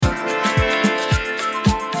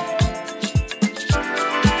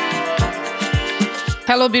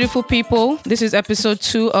Hello, beautiful people. This is episode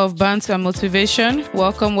 2 of Banter and Motivation.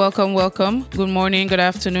 Welcome, welcome, welcome. Good morning, good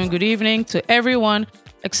afternoon, good evening to everyone,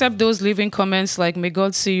 except those leaving comments like, may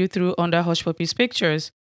God see you through under Hushpuppi's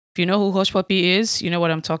pictures. If you know who Hushpuppi is, you know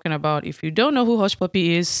what I'm talking about. If you don't know who Hushpuppi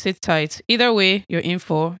is, sit tight. Either way, you're in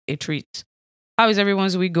for a treat. How is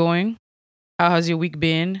everyone's week going? How has your week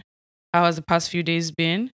been? How has the past few days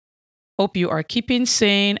been? Hope you are keeping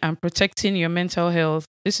sane and protecting your mental health.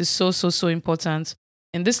 This is so important.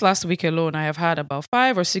 In this last week alone, I have had about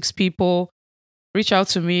 5 or 6 people reach out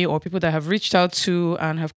to me, or people that have reached out to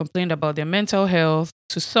and have complained about their mental health.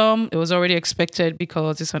 To some, it was already expected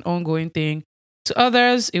because it's an ongoing thing. To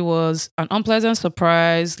others, it was an unpleasant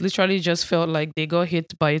surprise. Literally just felt like they got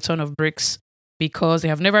hit by a ton of bricks because they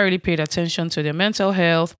have never really paid attention to their mental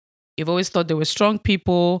health. They've always thought they were strong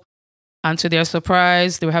people. And to their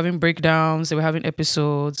surprise, they were having breakdowns, they were having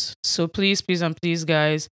episodes. So please,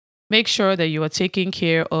 guys, make sure that you are taking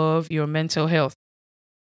care of your mental health.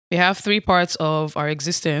 We have 3 parts of our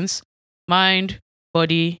existence: mind,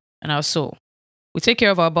 body, and our soul. We take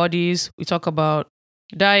care of our bodies. We talk about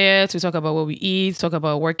diet. We talk about what we eat. Talk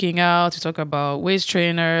about working out. We talk about waist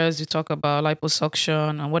trainers. We talk about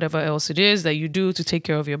liposuction and whatever else it is that you do to take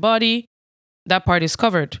care of your body. That part is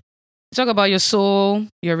covered. We talk about your soul,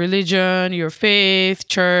 your religion, your faith,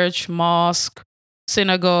 church, mosque,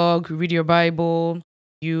 synagogue. You read your Bible.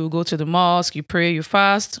 You go to the mosque. You pray. You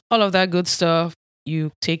fast. All of that good stuff.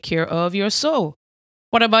 You take care of your soul.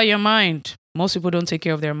 What about your mind? Most people don't take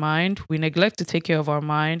care of their mind. We neglect to take care of our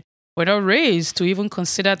mind. We're not raised to even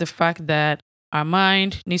consider the fact that our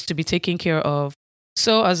mind needs to be taken care of.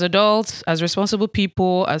 So, as adults, as responsible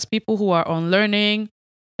people, as people who are unlearning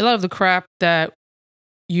a lot of the crap that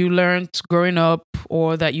you learned growing up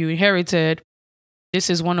or that you inherited,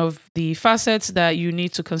 this is one of the facets that you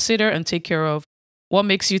need to consider and take care of. What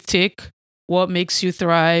makes you tick? What makes you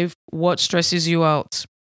thrive? What stresses you out?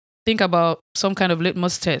 Think about some kind of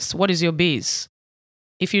litmus test. What is your base?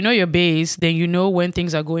 If you know your base, then you know when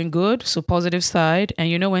things are going good, so positive side, and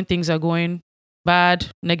you know when things are going bad,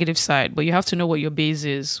 negative side. But you have to know what your base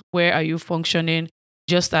is. Where are you functioning?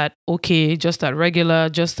 Just at okay, just at regular,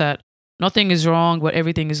 just at nothing is wrong, but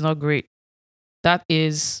everything is not great. That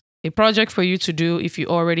is a project for you to do if you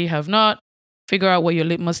already have not. Figure out what your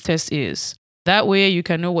litmus test is. That way you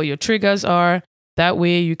can know what your triggers are. That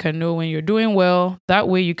way you can know when you're doing well. That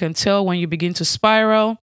way you can tell when you begin to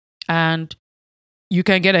spiral, and you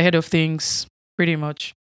can get ahead of things pretty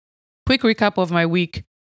much. Quick recap of my week.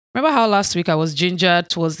 Remember how last week I was gingered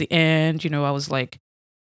towards the end? I was like,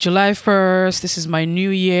 July 1st, this is my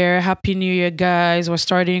new year. Happy New Year, guys. We're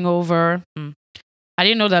starting over. I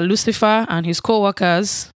didn't know that Lucifer and his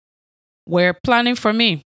co-workers were planning for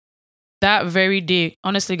me that very day.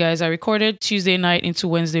 Honestly, guys, I recorded Tuesday night into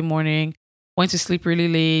Wednesday morning, went to sleep really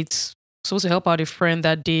late, supposed to help out a friend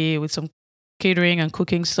that day with some catering and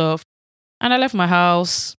cooking stuff. And I left my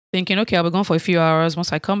house thinking, okay, I'll be gone for a few hours.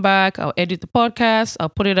 Once I come back, I'll edit the podcast, I'll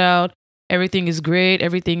put it out. Everything is great,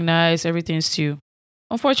 everything nice, everything's stew.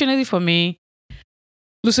 Unfortunately for me,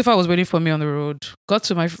 Lucifer was waiting for me on the road.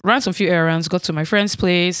 Ran some few errands, got to my friend's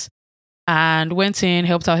place, and went in,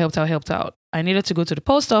 helped out. I needed to go to the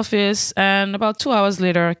post office, and about 2 hours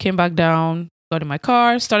later, I came back down, got in my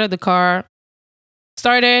car, started the car,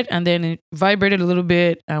 and then it vibrated a little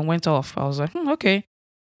bit and went off. I was like, okay.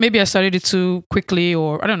 Maybe I started it too quickly,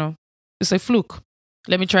 or I don't know. It's a fluke.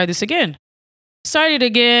 Let me try this again. Started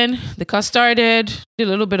again. The car started, did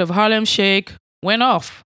a little bit of Harlem Shake, went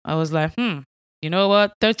off. I was like, you know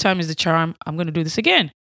what? 3rd time is the charm. I'm going to do this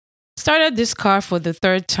again. Started this car for the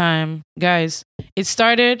 3rd time. Guys, it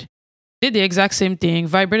started, did the exact same thing,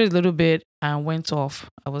 vibrated a little bit and went off.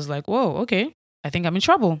 I was like, whoa, okay. I think I'm in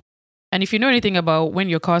trouble. And if you know anything about when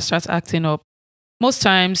your car starts acting up, most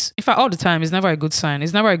times, in fact, all the time, it's never a good sign.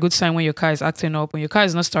 It's never a good sign when your car is acting up. When your car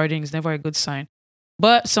is not starting, it's never a good sign.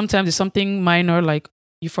 But sometimes it's something minor, like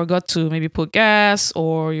you forgot to maybe put gas,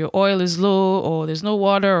 or your oil is low, or there's no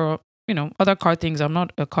water, or, other car things. I'm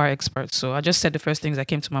not a car expert, so I just said the first things that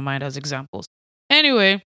came to my mind as examples.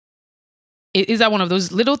 Anyway, is that one of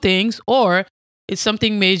those little things, or it's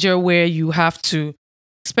something major where you have to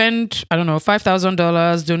spend, I don't know,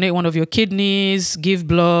 $5,000, donate one of your kidneys, give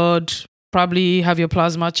blood, probably have your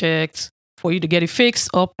plasma checked for you to get it fixed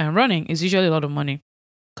up and running. Is usually a lot of money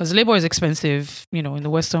because labor is expensive, in the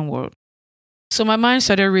Western world. So my mind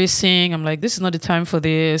started racing. I'm like, this is not the time for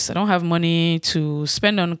this. I don't have money to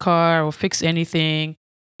spend on a car or fix anything.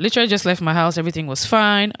 Literally just left my house. Everything was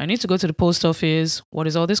fine. I need to go to the post office. What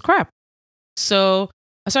is all this crap? So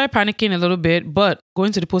I started panicking a little bit, but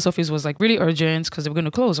going to the post office was like really urgent because they were going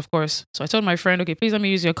to close, of course. So I told my friend, okay, please let me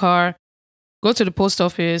use your car. Go to the post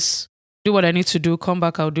office, do what I need to do, come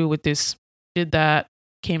back, I'll do with this. Did that,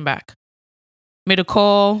 came back. Made a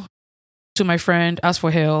call to my friend, asked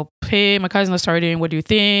for help. Hey, my car's not starting. What do you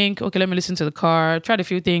think? Okay, let me listen to the car. Tried a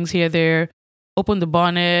few things here, there. Open the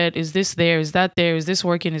bonnet. Is this there? Is that there? Is this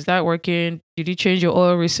working? Is that working? Did you change your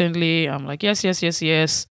oil recently? I'm like, yes, yes, yes,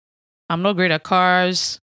 yes. I'm not great at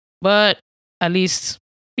cars, but at least,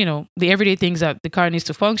 the everyday things that the car needs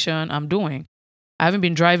to function, I'm doing. I haven't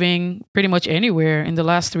been driving pretty much anywhere in the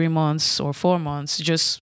last 3 months or 4 months.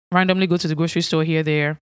 Just randomly go to the grocery store here,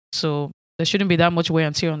 there. So there shouldn't be that much wear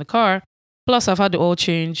and tear on the car. Plus, I've had the oil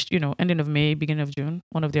changed, ending of May, beginning of June,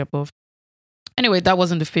 one of the above. Anyway, that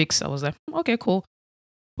wasn't the fix. I was like, okay, cool.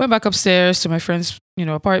 Went back upstairs to my friend's,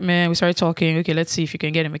 apartment. We started talking. Okay, let's see if you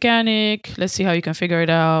can get a mechanic. Let's see how you can figure it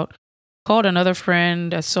out. Called another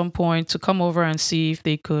friend at some point to come over and see if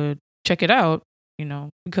they could check it out,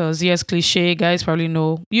 because yes, cliche, guys probably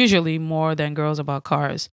know usually more than girls about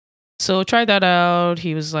cars. So tried that out.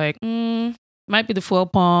 He was like, might be the fuel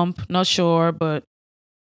pump, not sure, but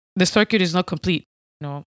the circuit is not complete.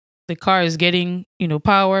 The car is getting,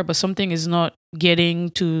 power, but something is not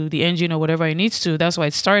getting to the engine or whatever it needs to. That's why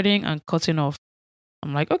it's starting and cutting off.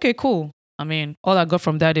 I'm like, okay, cool. I mean, all I got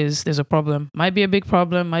from that is there's a problem. Might be a big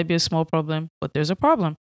problem, might be a small problem, but there's a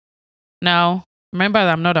problem. Now, remember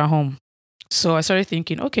that I'm not at home. So I started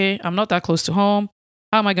thinking, okay, I'm not that close to home.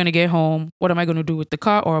 How am I going to get home? What am I going to do with the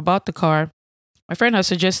car or about the car? My friend has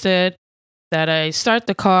suggested that I start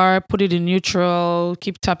the car, put it in neutral,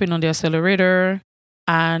 keep tapping on the accelerator,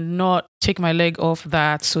 and not take my leg off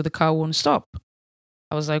that so the car won't stop.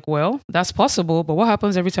 I was like, well, that's possible, but what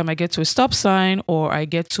happens every time I get to a stop sign or I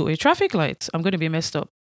get to a traffic light? I'm going to be messed up.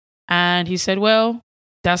 And he said, well,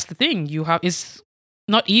 that's the thing. It's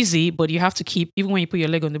not easy, but you have to keep, even when you put your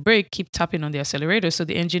leg on the brake, keep tapping on the accelerator so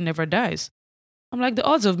the engine never dies. I'm like, the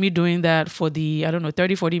odds of me doing that for the, I don't know,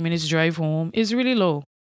 30, 40 minutes drive home is really low.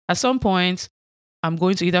 At some point, I'm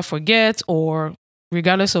going to either forget or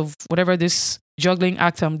regardless of whatever this juggling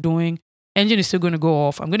act I'm doing, engine is still going to go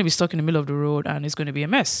off. I'm going to be stuck in the middle of the road and it's going to be a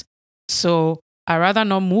mess. So I rather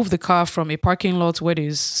not move the car from a parking lot where it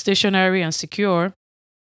is stationary and secure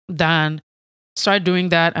than start doing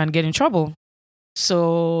that and get in trouble.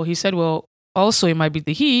 So he said, well, also it might be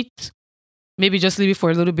the heat. Maybe just leave it for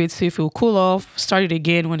a little bit, see if it will cool off. Start it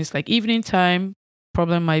again when it's like evening time.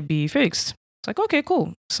 Problem might be fixed. It's like, okay,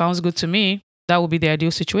 cool. Sounds good to me. That would be the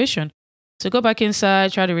ideal situation. So go back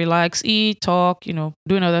inside, try to relax, eat, talk,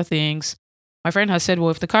 doing other things. My friend has said,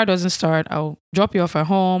 well, if the car doesn't start, I'll drop you off at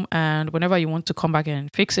home. And whenever you want to come back and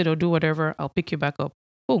fix it or do whatever, I'll pick you back up.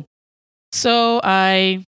 Cool. So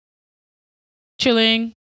I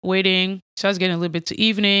chilling, waiting. Starts getting a little bit to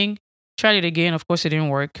evening. Tried it again. Of course, it didn't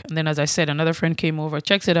work. And then, as I said, another friend came over,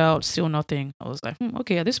 checked it out, still nothing. I was like,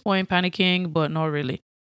 okay, at this point, panicking, but not really.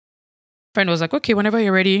 Friend was like, okay, whenever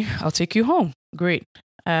you're ready, I'll take you home. Great.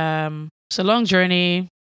 It's a long journey.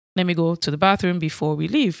 Let me go to the bathroom before we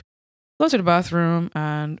leave. Go to the bathroom,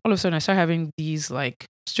 and all of a sudden, I start having these like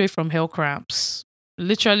straight from hell cramps.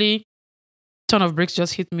 Literally, ton of bricks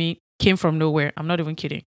just hit me, came from nowhere. I'm not even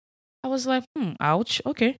kidding. I was like, ouch,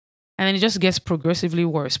 okay. And then it just gets progressively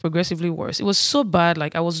worse, progressively worse. It was so bad,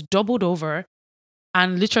 like I was doubled over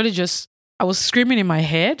and literally just, I was screaming in my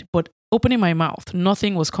head, but opening my mouth,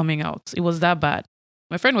 nothing was coming out. It was that bad.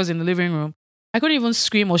 My friend was in the living room. I couldn't even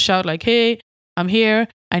scream or shout like, hey, I'm here.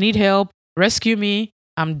 I need help. Rescue me.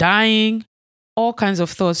 I'm dying. All kinds of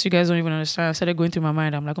thoughts. You guys don't even understand. I started going through my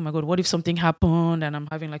mind. I'm like, oh my God, what if something happened and I'm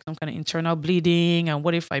having like some kind of internal bleeding? And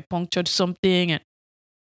what if I punctured something? And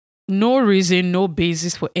no reason, no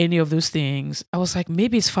basis for any of those things. I was like,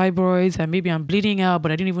 maybe it's fibroids and maybe I'm bleeding out,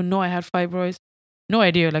 but I didn't even know I had fibroids. No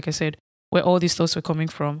idea, like I said, where all these thoughts were coming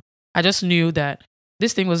from. I just knew that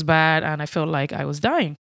this thing was bad and I felt like I was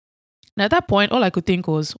dying. And at that point, all I could think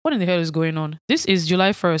was, what in the hell is going on? This is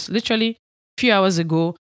July 1st, literally a few hours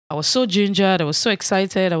ago. I was so gingered, I was so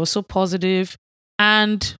excited, I was so positive.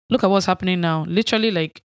 And look at what's happening now. Literally,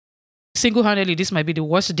 like single-handedly, this might be the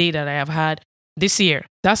worst day that I have had this year.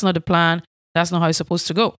 That's not the plan. That's not how it's supposed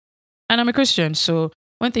to go. And I'm a Christian. So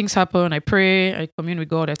when things happen, I pray, I commune with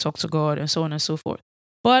God, I talk to God, and so on and so forth.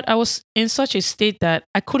 But I was in such a state that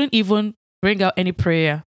I couldn't even bring out any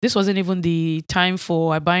prayer. This wasn't even the time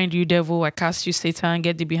for I bind you, devil, I cast you, Satan,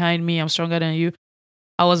 get thee behind me, I'm stronger than you.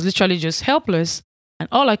 I was literally just helpless. And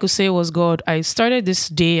all I could say was, God, I started this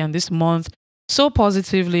day and this month so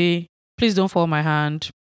positively. Please don't fall my hand.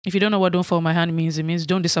 If you don't know what don't fall my hand means, it means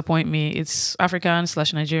don't disappoint me. It's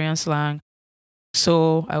African/Nigerian slang.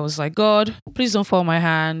 So I was like, God, please don't fall my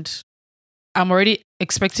hand. I'm already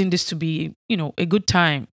expecting this to be, a good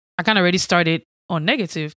time. I can't already start it on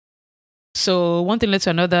negative. So one thing led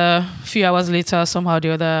to another. A few hours later, somehow or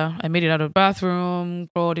the other, I made it out of the bathroom,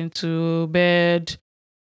 crawled into bed,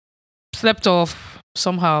 slept off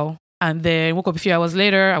somehow, and then woke up a few hours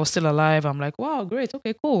later. I was still alive. I'm like, wow, great.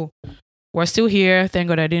 Okay, cool. We're still here. Thank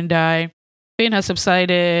God I didn't die. Pain has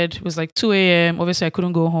subsided. It was like 2 a.m. Obviously, I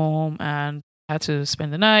couldn't go home and had to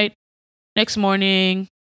spend the night. Next morning,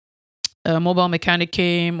 a mobile mechanic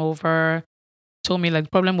came over, told me like the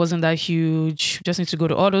problem wasn't that huge. Just need to go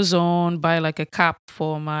to AutoZone, buy like a cap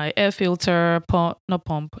for my air filter, pump, not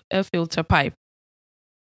pump, air filter pipe.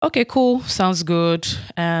 Okay, cool. Sounds good.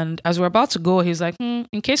 And as we're about to go, he's like,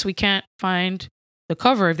 in case we can't find the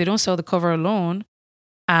cover, if they don't sell the cover alone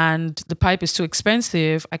and the pipe is too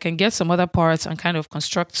expensive, I can get some other parts and kind of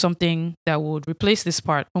construct something that would replace this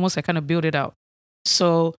part, almost like kind of build it out.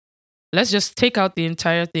 So let's just take out the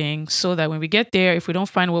entire thing so that when we get there, if we don't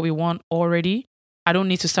find what we want already, I don't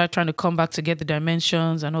need to start trying to come back to get the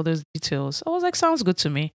dimensions and all those details. I was like, sounds good to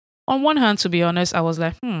me. On one hand, to be honest, I was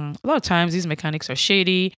like, a lot of times these mechanics are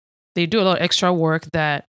shady. They do a lot of extra work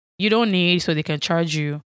that you don't need so they can charge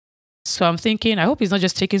you. So I'm thinking, I hope he's not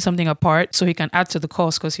just taking something apart so he can add to the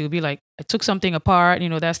cost because he'll be like, I took something apart,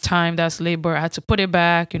 that's time, that's labor. I had to put it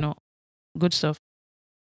back, good stuff.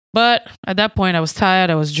 But at that point, I was tired,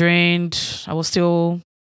 I was drained, I was still,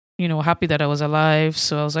 happy that I was alive.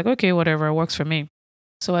 So I was like, okay, whatever, it works for me.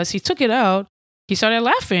 So as he took it out, he started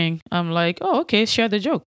laughing. I'm like, oh, okay, share the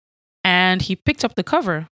joke. And he picked up the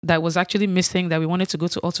cover that was actually missing that we wanted to go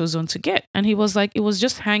to AutoZone to get. And he was like, it was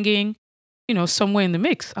just hanging, somewhere in the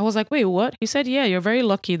mix. I was like, wait, what? He said, yeah, you're very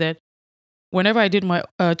lucky that whenever I did my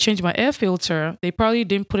change my air filter, they probably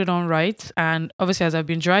didn't put it on right. And obviously, as I've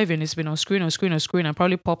been driving, it's been on screen, on screen, on screen, and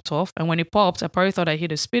probably popped off. And when it popped, I probably thought I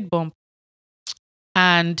hit a speed bump.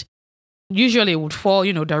 And usually it would fall,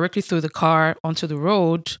 directly through the car onto the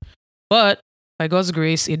road. But by God's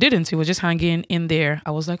grace, it didn't. It was just hanging in there.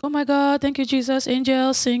 I was like, oh my God, thank you, Jesus.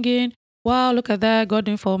 Angels singing. Wow, look at that. God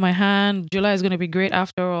didn't fall my hand. July is going to be great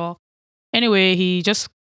after all. Anyway, he just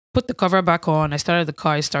put the cover back on. I started the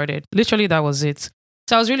car. I started. Literally, that was it.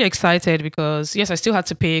 So I was really excited because, yes, I still had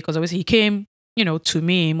to pay because obviously he came, to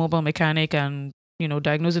me, mobile mechanic, and,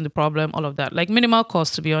 diagnosing the problem, all of that. Like minimal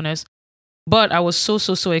cost, to be honest. But I was so,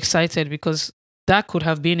 so, so excited because that could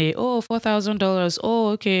have been $4,000. Oh,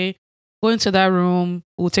 okay. Go into that room.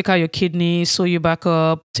 We'll take out your kidney, sew you back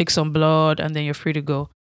up, take some blood, and then you're free to go.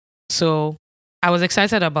 So I was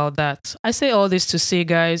excited about that. I say all this to say,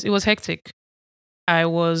 guys, it was hectic. I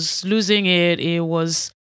was losing it. It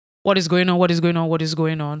was what is going on, what is going on, what is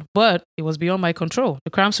going on. But it was beyond my control.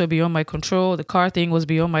 The cramps were beyond my control. The car thing was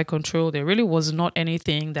beyond my control. There really was not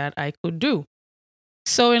anything that I could do.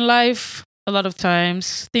 So in life, a lot of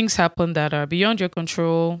times things happen that are beyond your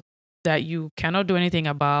control that you cannot do anything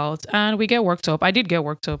about. And we get worked up. I did get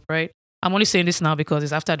worked up, right? I'm only saying this now because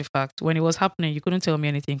it's after the fact. When it was happening, you couldn't tell me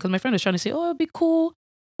anything. Because my friend was trying to say, oh, it'd be cool.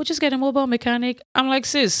 We'll just get a mobile mechanic. I'm like,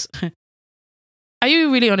 sis, are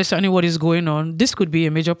you really understanding what is going on? This could be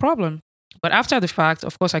a major problem. But after the fact,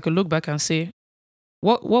 of course, I could look back and say,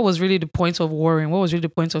 what was really the point of worrying? What was really the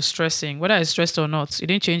point of stressing? Whether I stressed or not, it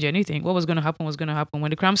didn't change anything. What was going to happen was going to happen. When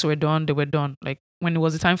the cramps were done, they were done. Like when it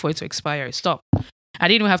was the time for it to expire, it stopped. I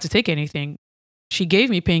didn't even have to take anything. She gave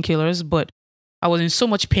me painkillers, but I was in so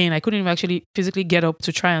much pain. I couldn't even actually physically get up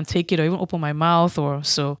to try and take it or even open my mouth or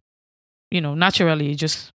so. Naturally, it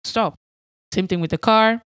just stopped. Same thing with the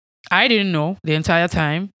car. I didn't know the entire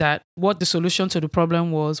time that what the solution to the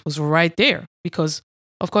problem was right there because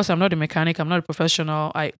of course I'm not a mechanic, I'm not a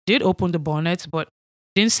professional. I did open the bonnet, but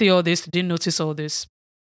didn't see all this, didn't notice all this.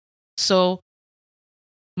 So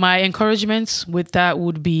my encouragement with that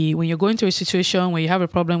would be when you're going through a situation, when you have a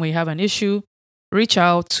problem, when you have an issue, reach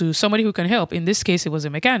out to somebody who can help. In this case, it was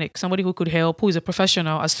a mechanic, somebody who could help, who is a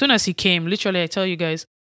professional. As soon as he came, literally, I tell you guys,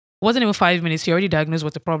 it wasn't even 5 minutes. He already diagnosed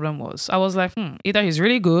what the problem was. I was like, either he's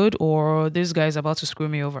really good or this guy's about to screw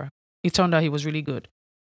me over. It turned out he was really good.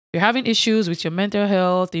 If you're having issues with your mental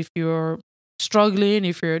health, if you're struggling,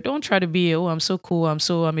 don't try to be, I'm so cool,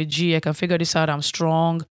 I'm a G, I can figure this out, I'm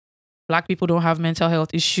strong. Black people don't have mental health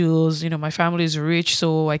issues. My family is rich,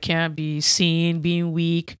 so I can't be seen being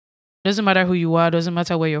weak. Doesn't matter who you are, doesn't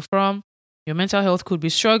matter where you're from. Your mental health could be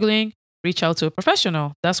struggling. Reach out to a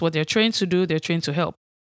professional. That's what they're trained to do. They're trained to help.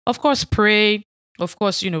 Of course, pray. Of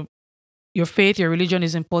course, your faith, your religion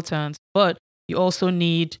is important, but you also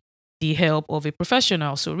need the help of a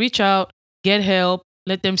professional. So reach out, get help,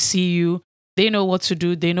 let them see you. They know what to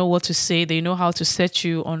do. They know what to say. They know how to set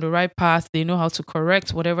you on the right path. They know how to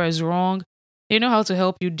correct whatever is wrong. They know how to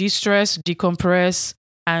help you de-stress, decompress,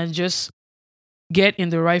 and just get in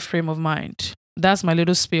the right frame of mind. that's my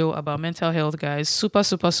little spiel about mental health, guys. Super,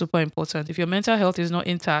 super, super important. If your mental health is not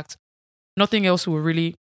intact, nothing else will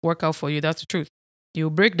really work out for you. That's the truth. You'll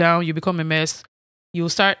break down, you become a mess, you'll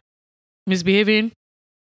start misbehaving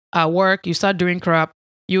at work, you start doing crap,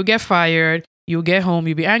 you'll get fired, you'll get home,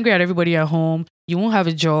 you'll be angry at everybody at home, you won't have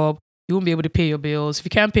a job, you won't be able to pay your bills. If you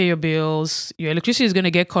can't pay your bills, your electricity is going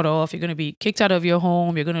to get cut off, you're going to be kicked out of your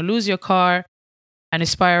home, you're going to lose your car, and it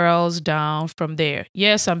spirals down from there.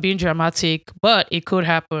 Yes, I'm being dramatic, but it could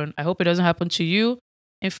happen. I hope it doesn't happen to you.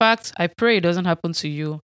 In fact, I pray it doesn't happen to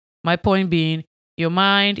you. My point being, your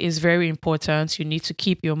mind is very important. You need to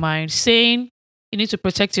keep your mind sane. You need to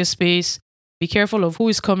protect your space. Be careful of who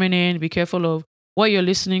is coming in. Be careful of what you're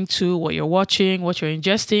listening to, what you're watching, what you're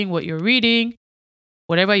ingesting, what you're reading.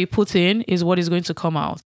 Whatever you put in is what is going to come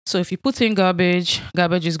out. So if you put in garbage,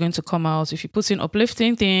 garbage is going to come out. If you put in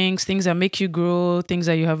uplifting things, things that make you grow, things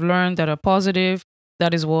that you have learned that are positive,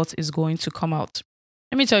 that is what is going to come out.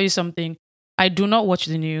 Let me tell you something. I do not watch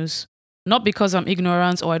the news, not because I'm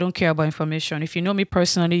ignorant or I don't care about information. If you know me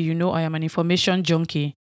personally, you know I am an information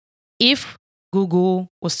junkie. If Google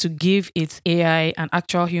was to give its AI an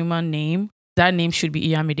actual human name, that name should be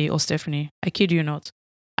Iyamide or Stephanie. I kid you not.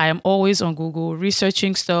 I am always on Google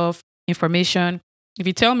researching stuff, information. If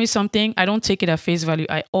you tell me something, I don't take it at face value.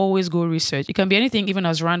 I always go research. It can be anything, even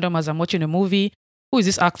as random as I'm watching a movie. Who is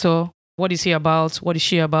this actor? What is he about? What is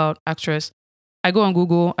she about? Actress. I go on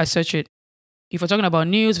Google, I search it. If we're talking about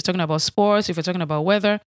news, if we're talking about sports, if we're talking about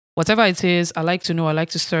weather, whatever it is, I like to know, I like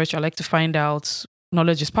to search, I like to find out.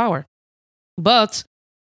 Knowledge is power. But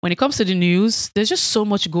when it comes to the news, there's just so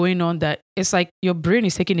much going on that it's like your brain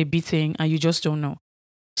is taking a beating and you just don't know.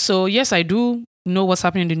 So yes, I do know what's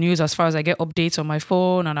happening in the news as far as I get updates on my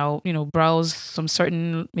phone and I'll, browse some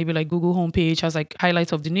certain, maybe like Google homepage has like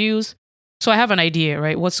highlights of the news. So I have an idea,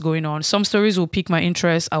 right? What's going on. Some stories will pique my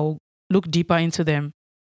interest. I'll look deeper into them.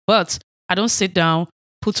 But I don't sit down,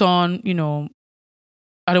 put on,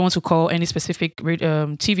 I don't want to call any specific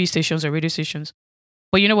TV stations or radio stations.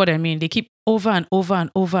 But you know what I mean? They keep over and over and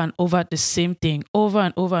over and over the same thing, over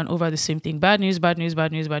and over and over the same thing. Bad news, bad news,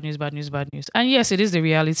 bad news, bad news, bad news, bad news. And yes, it is the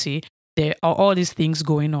reality. There are all these things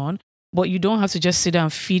going on, but you don't have to just sit down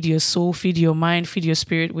and feed your soul, feed your mind, feed your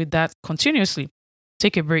spirit with that continuously.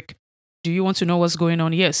 Take a break. Do you want to know what's going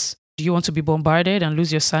on? Yes. Do you want to be bombarded and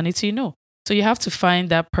lose your sanity? No. So you have to find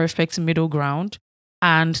that perfect middle ground.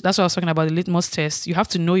 And that's what I was talking about, the litmus test. You have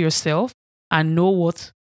to know yourself and know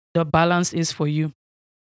what the balance is for you.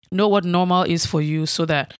 Know what normal is for you so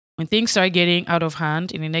that when things start getting out of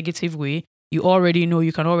hand in a negative way, you already know,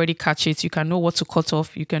 you can already catch it. You can know what to cut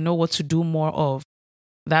off. You can know what to do more of.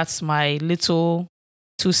 That's my little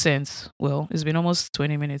 2 cents. Well, it's been almost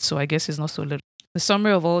 20 minutes, so I guess it's not so little. The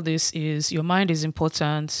summary of all this is your mind is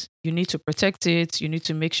important. You need to protect it. You need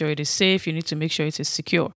to make sure it is safe. You need to make sure it is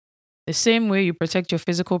secure. The same way you protect your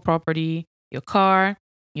physical property, your car,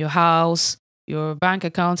 your house, your bank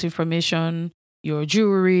account information, your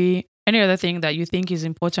jewelry, any other thing that you think is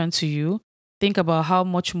important to you, think about how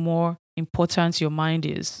much more important your mind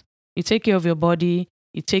is. You take care of your body,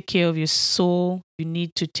 you take care of your soul, you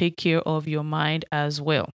need to take care of your mind as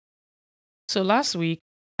well. So last week,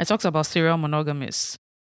 I talked about serial monogamists.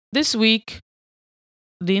 This week,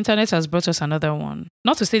 the internet has brought us another one.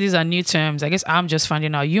 Not to say these are new terms, I guess I'm just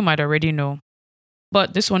finding out. You might already know.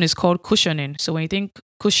 But this one is called cushioning. So when you think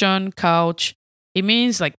cushion, couch, it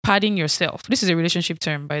means like padding yourself. This is a relationship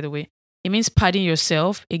term, by the way. It means padding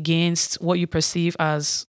yourself against what you perceive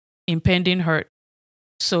as impending hurt.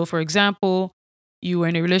 So, for example, you were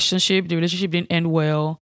in a relationship, the relationship didn't end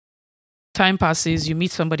well. Time passes, you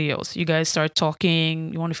meet somebody else. You guys start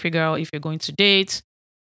talking, you want to figure out if you're going to date.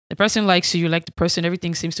 The person likes you like the person,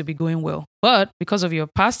 everything seems to be going well. But because of your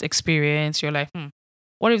past experience, you're like,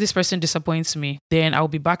 what if this person disappoints me? Then I'll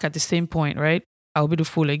be back at the same point, right? I'll be the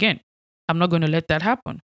fool again. I'm not going to let that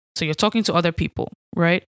happen. So you're talking to other people,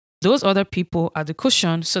 right? Those other people are the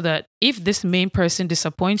cushion so that if this main person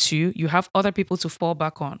disappoints you, you have other people to fall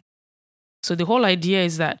back on. So the whole idea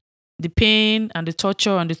is that the pain and the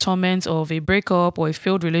torture and the torment of a breakup or a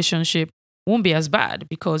failed relationship won't be as bad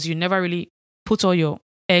because you never really put all your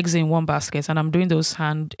eggs in one basket. And I'm doing those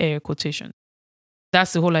hand air quotations.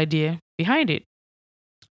 That's the whole idea behind it.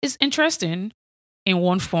 It's interesting in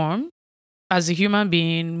one form. As a human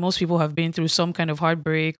being, most people have been through some kind of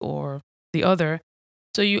heartbreak or the other.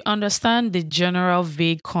 So you understand the general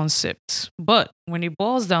vague concept. But when it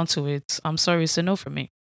boils down to it, I'm sorry, it's a no for me.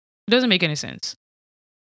 It doesn't make any sense.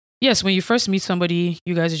 Yes, when you first meet somebody,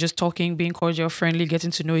 you guys are just talking, being cordial, friendly,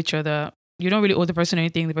 getting to know each other. You don't really owe the person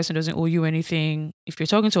anything. The person doesn't owe you anything. If you're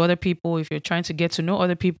talking to other people, if you're trying to get to know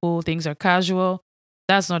other people, things are casual.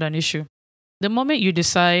 That's not an issue. The moment you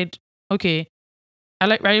decide, okay, I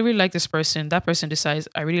really like this person. That person decides,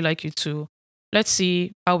 I really like you too. Let's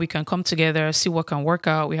see how we can come together, see what can work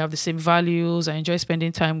out. We have the same values. I enjoy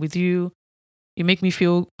spending time with you. You make me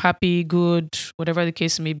feel happy, good, whatever the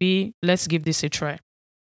case may be. Let's give this a try.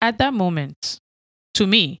 At that moment, to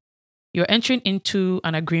me, you're entering into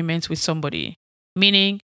an agreement with somebody,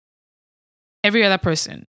 meaning every other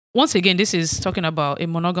person. Once again, this is talking about a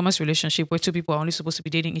monogamous relationship where two people are only supposed to be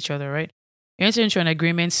dating each other, right? You enter into an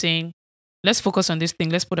agreement saying, let's focus on this thing.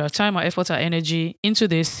 Let's put our time, our effort, our energy into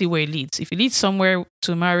this, see where it leads. If it leads somewhere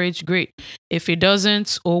to marriage, great. If it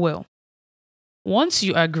doesn't, oh well. Once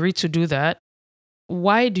you agree to do that,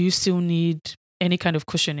 why do you still need any kind of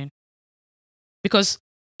cushioning? Because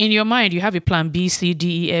in your mind, you have a plan B, C,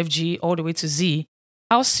 D, E, F, G, all the way to Z.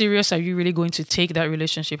 How serious are you really going to take that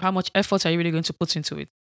relationship? How much effort are you really going to put into it?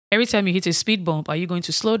 Every time you hit a speed bump, are you going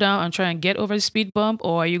to slow down and try and get over the speed bump?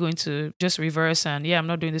 Or are you going to just reverse and, yeah, I'm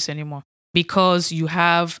not doing this anymore? Because you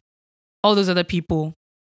have all those other people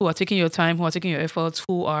who are taking your time, who are taking your efforts,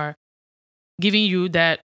 who are giving you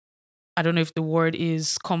that, I don't know if the word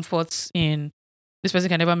is comfort in this person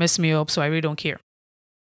can never mess me up, so I really don't care.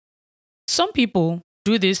 Some people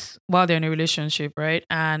do this while they're in a relationship, right?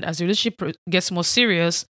 And as the relationship gets more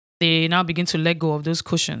serious, they now begin to let go of those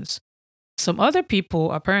cushions. Some other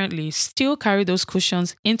people apparently still carry those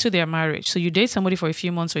cushions into their marriage. So you date somebody for a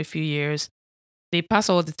few months or a few years, they pass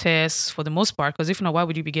all the tests for the most part, because if not, why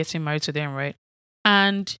would you be getting married to them, right?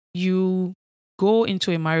 And you go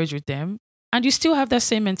into a marriage with them and you still have that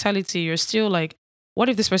same mentality. You're still like, what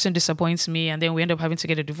if this person disappoints me and then we end up having to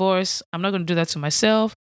get a divorce? I'm not going to do that to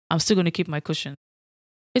myself. I'm still going to keep my cushion.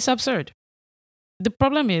 It's absurd. The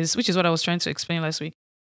problem is, which is what I was trying to explain last week,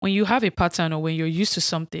 when you have a pattern or when you're used to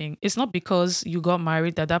something, it's not because you got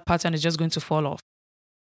married that that pattern is just going to fall off.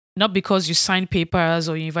 Not because you signed papers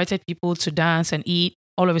or you invited people to dance and eat,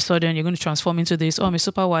 all of a sudden you're going to transform into this, oh, I'm a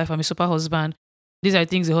super wife, I'm a super husband. These are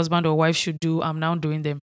things a husband or wife should do. I'm now doing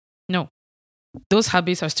them. No, those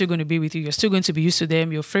habits are still going to be with you. You're still going to be used to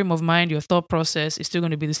them. Your frame of mind, your thought process is still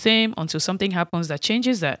going to be the same until something happens that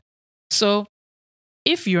changes that. So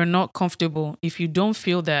if you're not comfortable, if you don't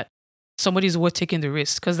feel that somebody is worth taking the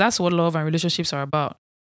risk, because that's what love and relationships are about.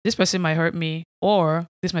 This person might hurt me, or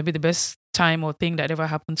this might be the best time or thing that ever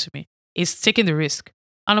happened to me. It's taking the risk.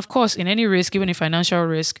 And of course, in any risk, even a financial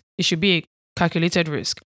risk, it should be a calculated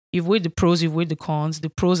risk. You've weighed the pros, you've weighed the cons. The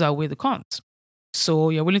pros outweigh the cons. So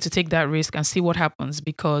you're willing to take that risk and see what happens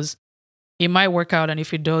because it might work out. And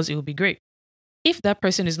if it does, it will be great. If that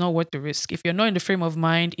person is not worth the risk, if you're not in the frame of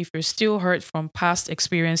mind, if you're still hurt from past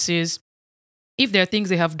experiences, if there are things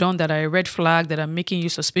they have done that are a red flag that are making you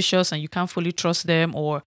suspicious and you can't fully trust them,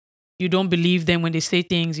 or you don't believe them when they say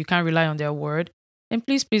things, you can't rely on their word, then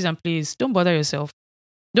please, please, and please don't bother yourself.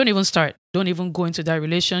 Don't even start. Don't even go into that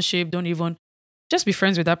relationship. Don't even just be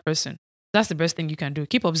friends with that person. That's the best thing you can do.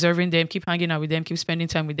 Keep observing them, keep hanging out with them, keep spending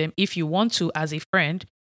time with them if you want to as a friend.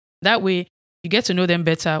 That way, you get to know them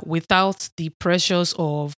better without the pressures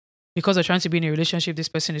of, because I'm trying to be in a relationship, this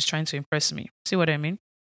person is trying to impress me. See what I mean?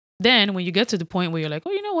 Then when you get to the point where you're like,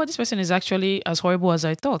 oh, you know what? This person is actually as horrible as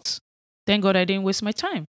I thought. Thank God I didn't waste my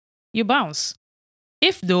time. You bounce.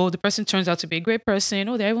 If though the person turns out to be a great person,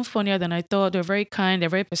 oh, they're even funnier than I thought. They're very kind. They're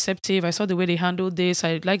very perceptive. I saw the way they handled this.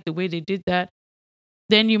 I like the way they did that.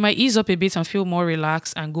 Then you might ease up a bit and feel more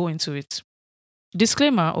relaxed and go into it.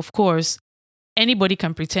 Disclaimer, of course, anybody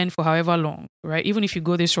can pretend for however long, right? Even if you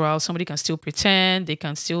go this route, somebody can still pretend. They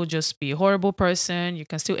can still just be a horrible person. You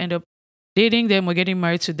can still end up dating them or getting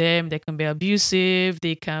married to them. They can be abusive.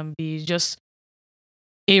 They can be just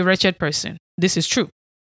a wretched person. This is true.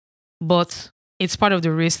 But it's part of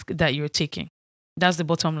the risk that you're taking. That's the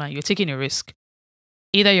bottom line. You're taking a risk.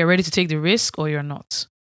 Either you're ready to take the risk or you're not.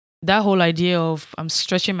 That whole idea of I'm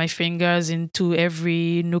stretching my fingers into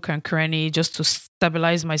every nook and cranny just to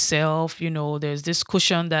stabilize myself. There's this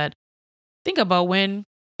cushion that, think about when,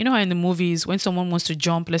 how in the movies, when someone wants to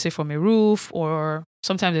jump, let's say from a roof, or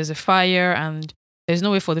sometimes there's a fire and there's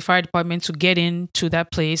no way for the fire department to get into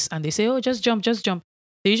that place. And they say, oh, just jump, just jump.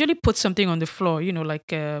 They usually put something on the floor,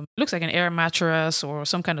 like looks like an air mattress or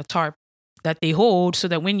some kind of tarp that they hold so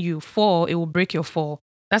that when you fall, it will break your fall.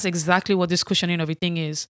 That's exactly what this cushioning of a thing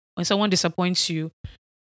is. When someone disappoints you,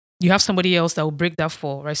 you have somebody else that will break that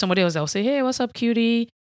fall, right? Somebody else that will say, hey, what's up, cutie?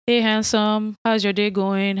 Hey, handsome. How's your day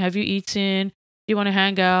going? Have you eaten? Do you want to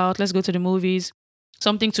hang out? Let's go to the movies.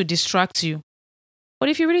 Something to distract you. But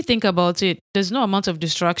if you really think about it, there's no amount of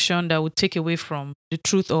distraction that would take away from the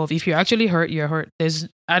truth of if you're actually hurt, you're hurt.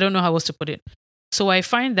 I don't know how else to put it. So I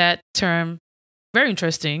find that term very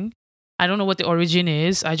interesting. I don't know what the origin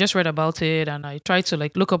is. I just read about it and I tried to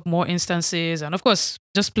like look up more instances. And of course,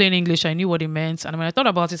 just plain English, I knew what it meant. And when I thought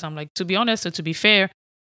about it, I'm like, to be honest or to be fair,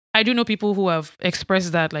 I do know people who have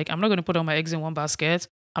expressed that, like, I'm not going to put all my eggs in one basket.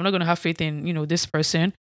 I'm not going to have faith in, this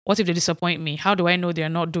person. What if they disappoint me? How do I know they're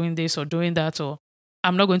not doing this or doing that? Or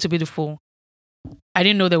I'm not going to be the fool. I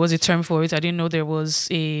didn't know there was a term for it. I didn't know there was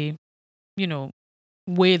a, you know,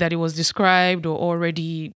 way that it was described or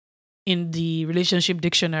already in the relationship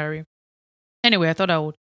dictionary. Anyway, I thought I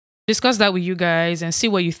would discuss that with you guys and see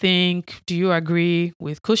what you think. Do you agree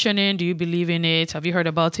with cushioning? Do you believe in it? Have you heard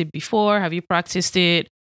about it before? Have you practiced it?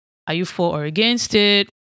 Are you for or against it?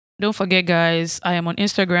 Don't forget, guys, I am on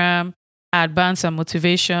Instagram at Bants and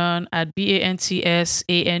Motivation at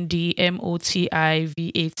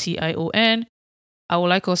BANTSANDMOTIVATION. I would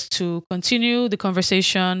like us to continue the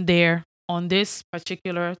conversation there on this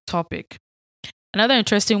particular topic. Another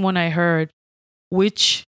interesting one I heard,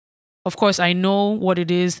 which of course I know what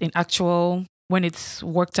it is in actual when it's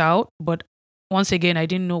worked out, but once again, I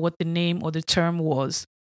didn't know what the name or the term was.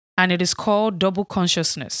 And it is called double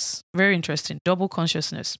consciousness. Very interesting. Double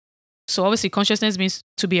consciousness. So obviously consciousness means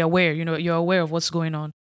to be aware, you're aware of what's going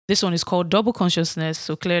on. This one is called double consciousness.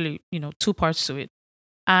 So clearly, two parts to it.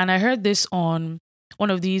 And I heard this on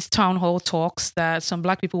one of these town hall talks that some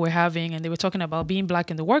black people were having, and they were talking about being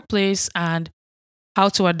black in the workplace and how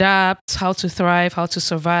to adapt, how to thrive, how to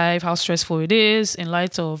survive, how stressful it is in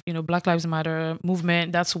light of, Black Lives Matter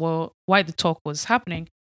movement. That's why the talk was happening.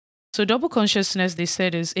 So double consciousness, they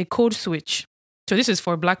said, is a code switch. So this is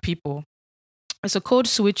for black people. It's a code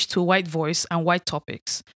switch to white voice and white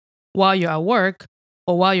topics while you're at work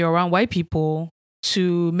or while you're around white people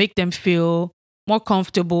to make them feel more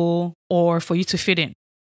comfortable or for you to fit in.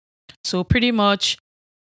 So pretty much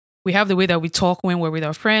we have the way that we talk when we're with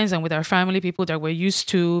our friends and with our family, people that we're used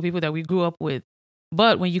to, people that we grew up with.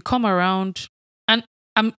 But when you come around, and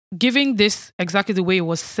I'm giving this exactly the way it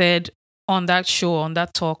was said on that show, on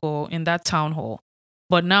that talk, or in that town hall.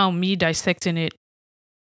 But now me dissecting it,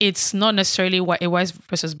 it's not necessarily a white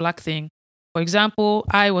versus black thing. For example,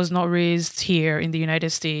 I was not raised here in the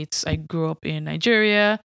United States. I grew up in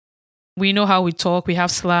Nigeria. We know how we talk. We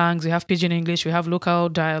have slangs, we have pidgin English, we have local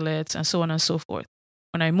dialects, and so on and so forth.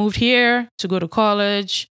 When I moved here to go to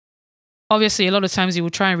college, obviously a lot of times you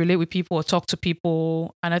would try and relate with people or talk to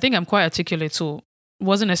people. And I think I'm quite articulate, so it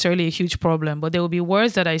wasn't necessarily a huge problem. But there will be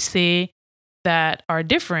words that I say that are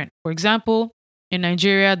different. For example, in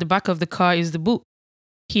Nigeria, the back of the car is the boot.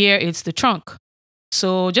 Here, it's the trunk.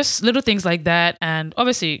 So just little things like that. And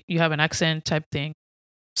obviously, you have an accent type thing.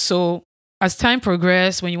 So as time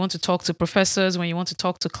progressed, when you want to talk to professors, when you want to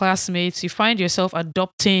talk to classmates, you find yourself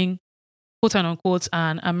adopting, quote unquote,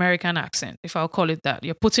 an American accent, if I'll call it that.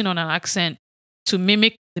 You're putting on an accent to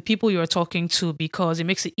mimic the people you're talking to because it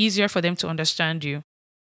makes it easier for them to understand you.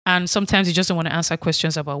 And sometimes you just don't want to answer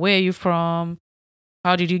questions about where are you from?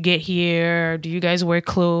 How did you get here? Do you guys wear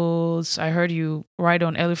clothes? I heard you ride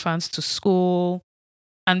on elephants to school.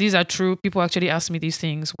 And these are true. People actually asked me these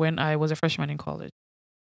things when I was a freshman in college.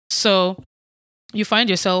 So you find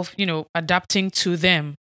yourself, adapting to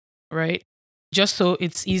them, right? Just so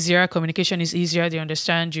it's easier, communication is easier, they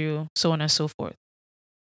understand you, so on and so forth.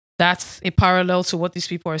 That's a parallel to what these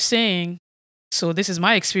people are saying. So this is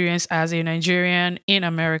my experience as a Nigerian in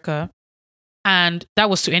America. And that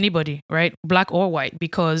was to anybody, right? Black or white,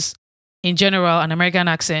 because in general, an American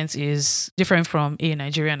accent is different from a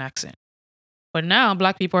Nigerian accent. But now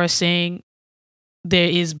black people are saying there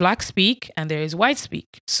is black speak and there is white speak.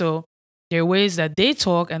 So there are ways that they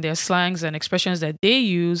talk and there are slangs and expressions that they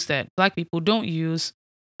use that black people don't use.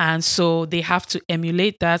 And so they have to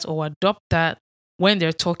emulate that or adopt that when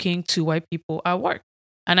they're talking to white people at work.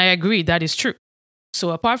 And I agree, that is true.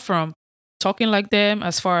 So apart from talking like them,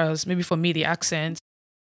 as far as maybe for me, the accent,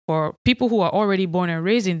 for people who are already born and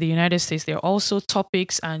raised in the United States, there are also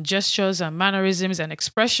topics and gestures and mannerisms and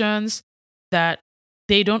expressions that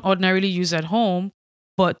they don't ordinarily use at home,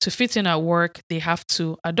 but to fit in at work, they have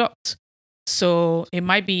to adopt. So it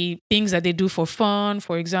might be things that they do for fun.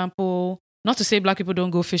 For example, not to say black people don't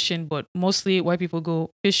go fishing, but mostly white people go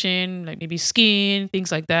fishing, like maybe skiing,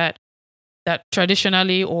 things like that, that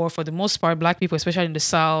traditionally, or for the most part, black people, especially in the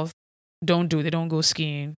South, don't do. They don't go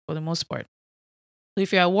skiing for the most part. So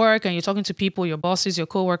if you're at work and you're talking to people, your bosses, your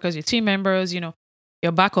coworkers, your team members,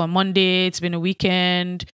 you're back on Monday, it's been a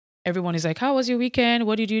weekend. Everyone is like, how was your weekend?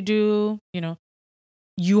 What did you do?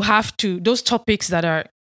 You have to, those topics that are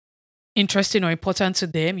interesting or important to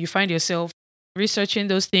them, you find yourself researching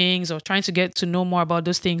those things or trying to get to know more about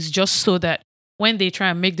those things just so that when they try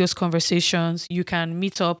and make those conversations, you can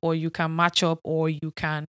meet up or you can match up or you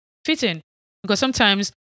can fit in. Because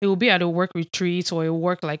sometimes it will be at a work retreat or a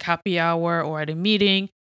work like happy hour or at a meeting.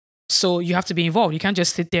 So you have to be involved. You can't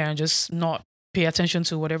just sit there and just not pay attention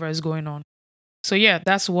to whatever is going on. So yeah,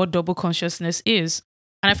 that's what double consciousness is.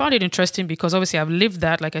 And I found it interesting because obviously I've lived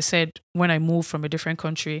that, like I said, when I moved from a different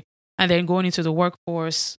country and then going into the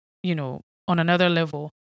workforce, on another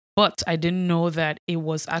level. But I didn't know that it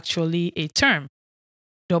was actually a term,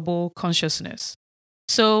 double consciousness.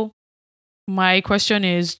 So my question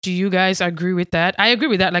is, do you guys agree with that? I agree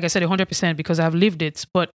with that, like I said, 100% because I've lived it.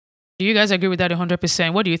 But do you guys agree with that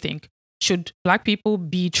 100%? What do you think? Should Black people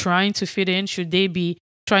be trying to fit in? Should they be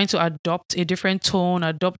trying to adopt a different tone,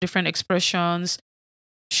 adopt different expressions,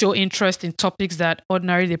 show interest in topics that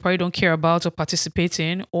ordinarily they probably don't care about or participate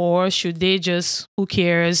in? Or should they just, who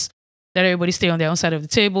cares, let everybody stay on their own side of the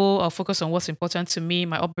table? I'll focus on what's important to me,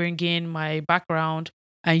 my upbringing, my background,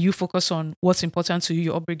 and you focus on what's important to you,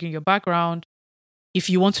 your upbringing, your background. If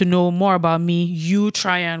you want to know more about me, you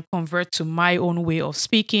try and convert to my own way of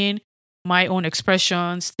speaking, my own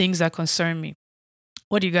expressions, things that concern me.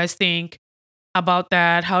 What do you guys think about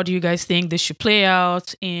that? How do you guys think this should play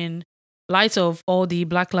out in light of all the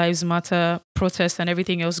Black Lives Matter protests and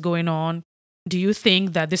everything else going on? Do you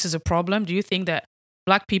think that this is a problem? Do you think that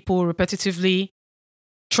Black people repetitively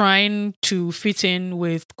trying to fit in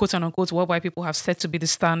with quote unquote what white people have said to be the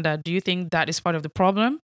standard, do you think that is part of the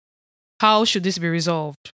problem? How should this be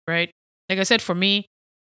resolved, right? Like I said, for me,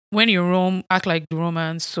 when you roam, act like the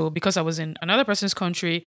Romans. So because I was in another person's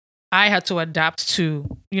country, I had to adapt to,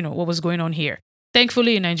 what was going on here.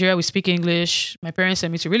 Thankfully, in Nigeria, we speak English. My parents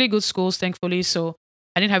sent me to really good schools, thankfully. So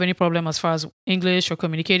I didn't have any problem as far as English or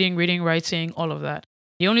communicating, reading, writing, all of that.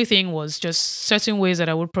 The only thing was just certain ways that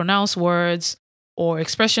I would pronounce words or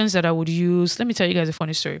expressions that I would use. Let me tell you guys a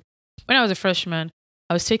funny story. When I was a freshman,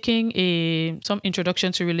 I was taking some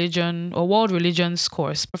introduction to religion or world religions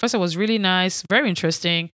course. Professor was really nice, very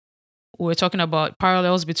interesting. We were talking about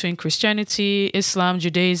parallels between Christianity, Islam,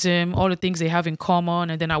 Judaism, all the things they have in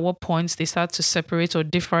common, and then at what points they start to separate or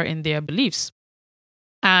differ in their beliefs.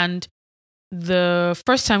 And the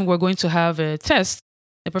first time we're going to have a test,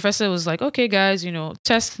 the professor was like, okay, guys,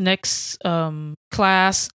 test next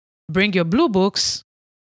class, bring your blue books.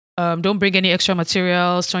 Don't bring any extra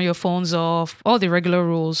materials, turn your phones off, all the regular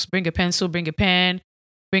rules. Bring a pencil, bring a pen,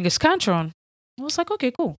 bring a Scantron. I was like,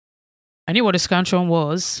 okay, cool. I knew what a Scantron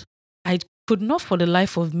was. I could not for the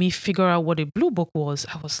life of me figure out what a blue book was.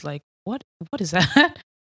 I was like, what is that?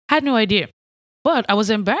 I had no idea. But I was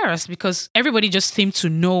embarrassed because everybody just seemed to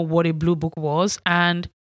know what a blue book was. And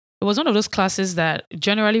it was one of those classes that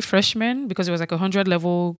generally freshmen, because it was like 100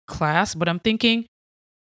 level class, but I'm thinking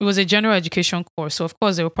it was a general education course. So of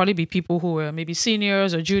course there will probably be people who were maybe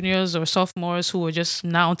seniors or juniors or sophomores who were just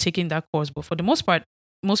now taking that course. But for the most part,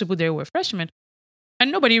 most people there were freshmen.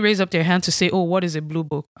 And nobody raised up their hand to say, oh, what is a blue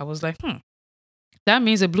book? I was like, that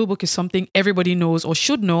means a blue book is something everybody knows or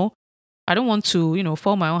should know. I don't want to,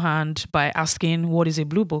 fall my own hand by asking what is a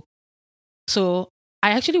blue book. So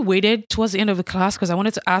I actually waited towards the end of the class because I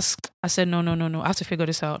wanted to ask. I said, no, I have to figure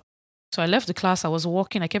this out. So I left the class. I was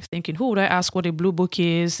walking. I kept thinking, who would I ask what a blue book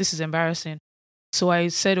is? This is embarrassing. So I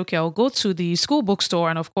said, okay, I'll go to the school bookstore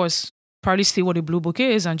and of course, probably see what a blue book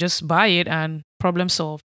is and just buy it and problem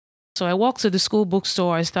solve. So I walked to the school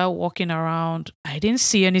bookstore. I started walking around. I didn't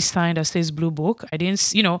see any sign that says blue book. I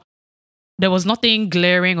didn't, there was nothing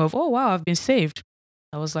glaring of, oh, wow, I've been saved.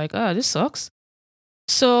 I was like, this sucks.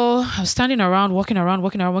 So I was standing around, walking around.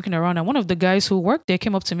 And one of the guys who worked there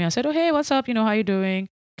came up to me and said, oh, hey, what's up? How you doing?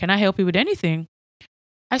 Can I help you with anything?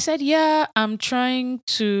 I said, yeah, I'm trying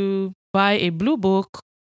to buy a blue book.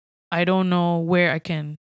 I don't know where I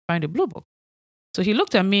can find a blue book. So he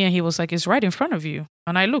looked at me and he was like, it's right in front of you.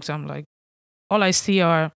 And I looked, I'm like, all I see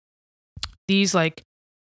are these like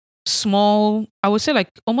small, I would say like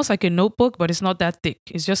almost like a notebook, but it's not that thick.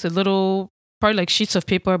 It's just a little, probably like sheets of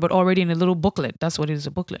paper, but already in a little booklet. That's what it is,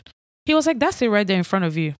 a booklet. He was like, that's it right there in front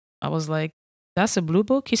of you. I was like, that's a blue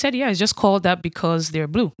book? He said, yeah, it's just called that because they're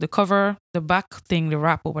blue. The cover, the back thing, the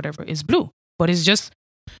wrap or whatever is blue. But it's just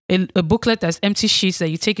a booklet that's empty sheets that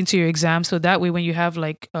you take into your exam. So that way when you have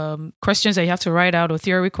like questions that you have to write out or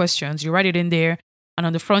theory questions, you write it in there. And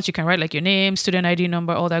on the front, you can write like your name, student ID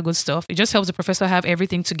number, all that good stuff. It just helps the professor have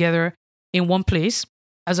everything together in one place,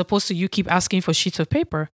 as opposed to you keep asking for sheets of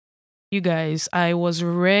paper. You guys, I was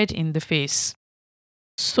red in the face.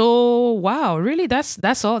 So, wow, really? That's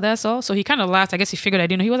all? So he kind of laughed. I guess he figured I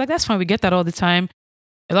didn't know. He was like, that's fine. We get that all the time.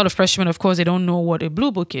 A lot of freshmen, of course, they don't know what a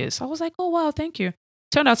blue book is. I was like, oh, wow, thank you.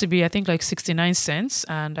 Turned out to be, I think, like 69 cents.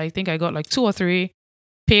 And I think I got like 2 or 3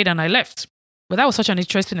 paid and I left. But that was such an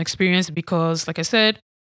interesting experience because, like I said,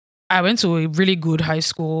 I went to a really good high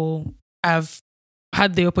school. I've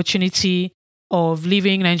had the opportunity of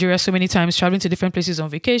leaving Nigeria so many times, traveling to different places on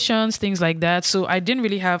vacations, things like that. So I didn't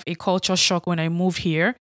really have a culture shock when I moved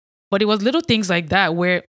here. But it was little things like that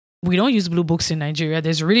where we don't use blue books in Nigeria.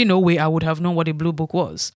 There's really no way I would have known what a blue book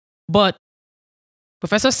was. But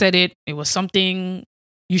professor said it. It was something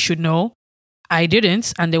you should know. I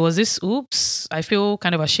didn't. And there was this, oops, I feel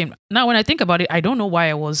kind of ashamed. Now, when I think about it, I don't know why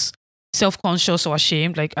I was self conscious or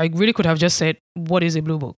ashamed. Like, I really could have just said, what is a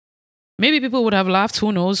blue book? Maybe people would have laughed.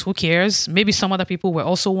 Who knows? Who cares? Maybe some other people were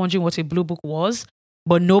also wondering what a blue book was,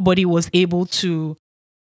 but nobody was able to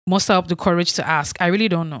muster up the courage to ask. I really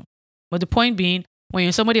don't know. But the point being, when you're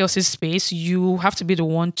in somebody else's space, you have to be the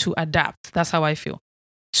one to adapt. That's how I feel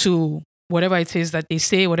to whatever it is that they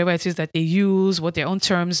say, whatever it is that they use, what their own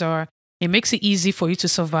terms are. It makes it easy for you to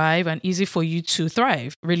survive and easy for you to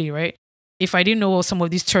thrive, really, right? If I didn't know what some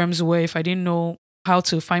of these terms were, if I didn't know how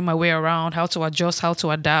to find my way around, how to adjust, how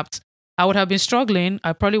to adapt, I would have been struggling.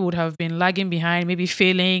 I probably would have been lagging behind, maybe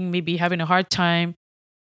failing, maybe having a hard time.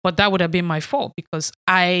 But that would have been my fault because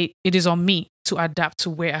it is on me to adapt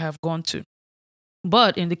to where I have gone to.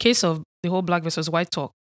 But in the case of the whole black versus white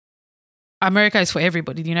talk, America is for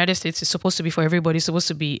everybody. The United States is supposed to be for everybody. It's supposed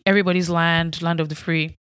to be everybody's land, land of the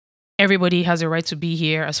free. Everybody has a right to be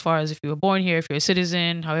here as far as if you were born here, if you're a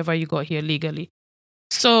citizen, however you got here legally.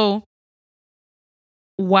 So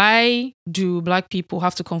why do black people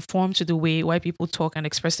have to conform to the way white people talk and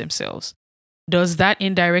express themselves? Does that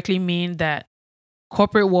indirectly mean that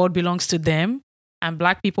corporate world belongs to them and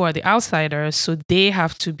black people are the outsiders, so they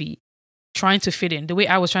have to be trying to fit in? The way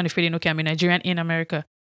I was trying to fit in, okay, I'm a Nigerian in America.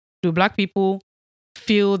 Do black people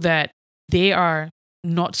feel that they are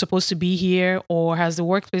not supposed to be here, or has the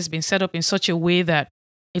workplace been set up in such a way that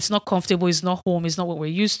it's not comfortable, it's not home, it's not what we're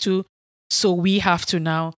used to, so we have to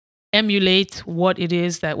now emulate what it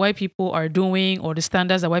is that white people are doing or the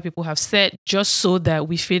standards that white people have set just so that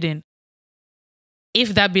we fit in?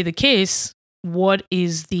 If that be the case, what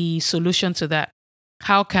is the solution to that?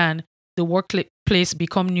 How can the workplace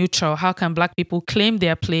become neutral? How can black people claim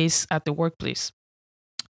their place at the workplace?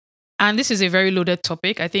 And this is a very loaded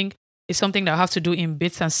topic. I think it's something that I have to do in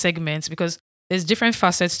bits and segments because there's different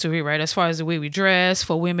facets to it, right? As far as the way we dress,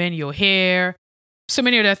 for women, your hair, so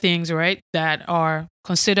many other things, right? That are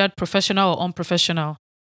considered professional or unprofessional.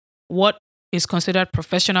 What is considered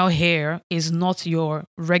professional hair is not your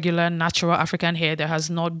regular natural African hair that has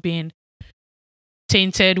not been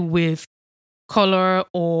tainted with color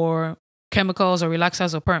or chemicals or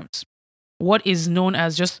relaxers or perms. What is known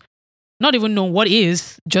as just, not even known what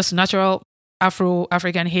is just natural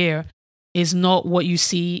African hair is not what you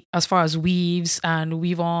see as far as weaves and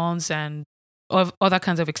weave-ons and other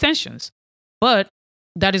kinds of extensions. But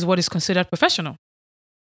that is what is considered professional.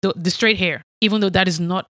 The straight hair, even though that is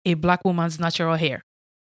not a black woman's natural hair.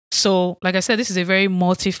 So, like I said, this is a very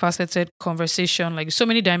multifaceted conversation, like so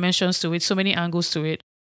many dimensions to it, so many angles to it.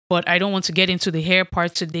 But I don't want to get into the hair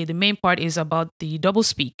part today. The main part is about the double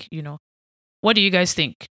speak, What do you guys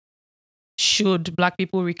think? Should black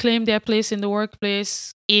people reclaim their place in the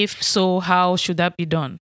workplace? If so, how should that be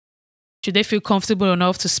done? Should they feel comfortable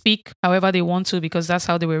enough to speak however they want to because that's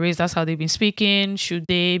how they were raised, that's how they've been speaking? Should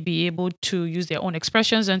they be able to use their own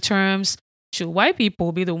expressions and terms? Should white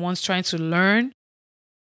people be the ones trying to learn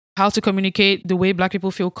how to communicate the way black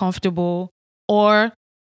people feel comfortable? Or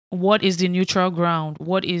what is the neutral ground?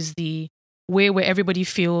 What is the way where everybody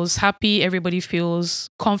feels happy, everybody feels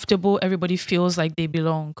comfortable, everybody feels like they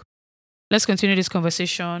belong? Let's continue this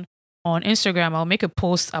conversation on Instagram. I'll make a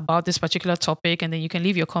post about this particular topic and then you can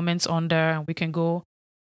leave your comments on there and we can go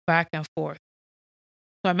back and forth.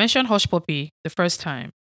 So I mentioned Hushpuppi the first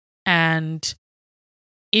time. And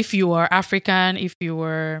if you are African, if you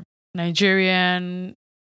were Nigerian,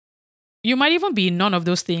 you might even be none of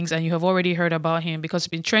those things and you have already heard about him because it's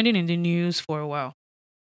been trending in the news for a while.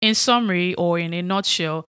 In summary, or in a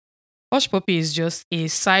nutshell, Hushpuppi is just a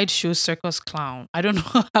sideshow circus clown. I don't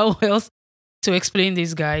know how else to explain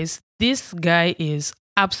this, guys. This guy is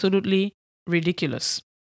absolutely ridiculous.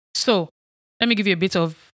 So, let me give you a bit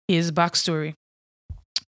of his backstory.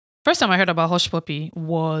 First time I heard about Hushpuppi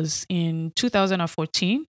was in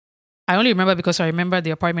 2014. I only remember because I remember the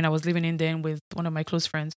apartment I was living in then with one of my close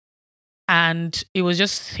friends. And it was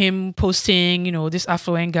just him posting, this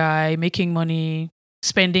affluent guy, making money,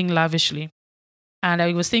 spending lavishly. And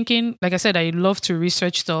I was thinking, like I said, I love to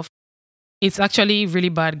research stuff. It's actually really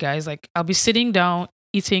bad, guys. Like I'll be sitting down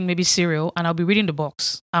eating maybe cereal and I'll be reading the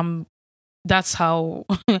box. That's how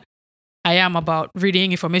I am about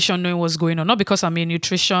reading information, knowing what's going on. Not because I'm a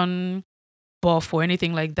nutrition buff or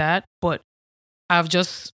anything like that, but I've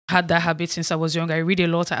just had that habit since I was young. I read a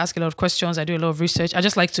lot. I ask a lot of questions. I do a lot of research. I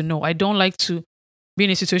just like to know. I don't like to be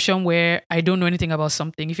in a situation where I don't know anything about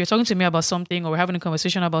something. If you're talking to me about something or we're having a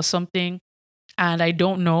conversation about something and I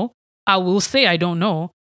don't know, I will say I don't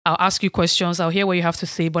know. I'll ask you questions. I'll hear what you have to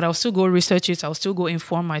say, but I'll still go research it. I'll still go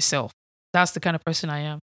inform myself. That's the kind of person I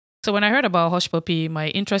am. So when I heard about Hushpuppi, my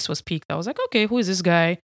interest was piqued. I was like, okay, who is this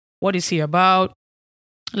guy? What is he about?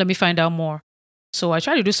 Let me find out more. So I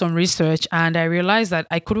tried to do some research and I realized that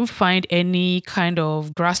I couldn't find any kind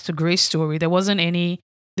of grass to grace story. There wasn't any,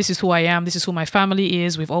 this is who I am, this is who my family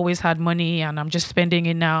is, we've always had money and I'm just spending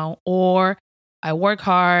it now. Or I work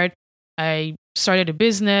hard, I started a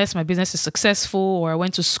business, my business is successful, or I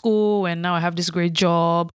went to school and now I have this great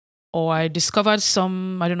job, or I discovered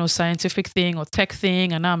some, I don't know, scientific thing or tech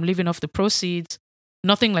thing and now I'm living off the proceeds.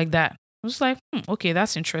 Nothing like that. I was like, okay,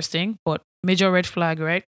 that's interesting, but major red flag,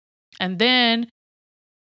 right? And then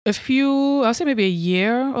I'll say maybe a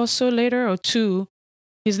year or so later or two,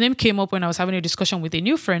 his name came up when I was having a discussion with a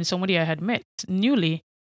new friend, somebody I had met newly.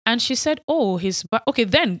 And she said, oh, okay,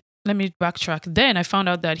 then let me backtrack. Then I found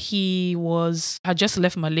out that had just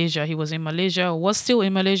left Malaysia. He was in Malaysia, or was still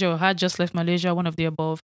in Malaysia, or had just left Malaysia, one of the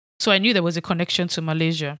above. So I knew there was a connection to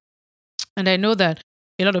Malaysia. And I know that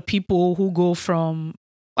a lot of people who go from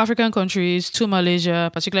African countries to Malaysia,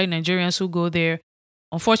 particularly Nigerians who go there,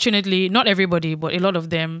 unfortunately, not everybody, but a lot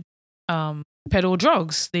of them peddle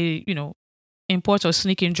drugs. They, import or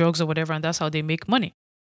sneak in drugs or whatever, and that's how they make money.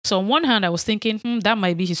 So on one hand, I was thinking, that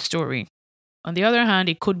might be his story. On the other hand,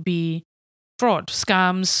 it could be fraud,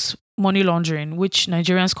 scams, money laundering, which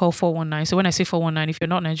Nigerians call 419. So when I say 419, if you're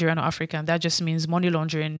not Nigerian or African, that just means money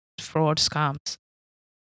laundering, fraud, scams.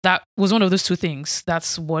 That was one of those two things.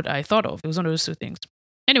 That's what I thought of. It was one of those two things.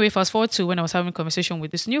 Anyway, fast forward to when I was having a conversation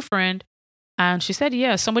with this new friend, and she said,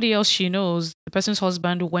 yeah, somebody else she knows, the person's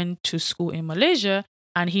husband went to school in Malaysia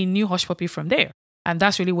and he knew Hushpuppi from there. And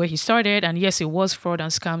that's really where he started. And yes, it was fraud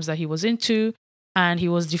and scams that he was into. And he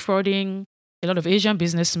was defrauding a lot of Asian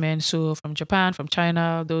businessmen. So from Japan, from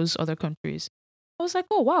China, those other countries. I was like,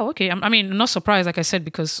 oh, wow, okay. I'm not surprised, like I said,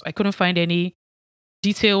 because I couldn't find any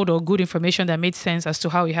detailed or good information that made sense as to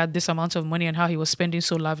how he had this amount of money and how he was spending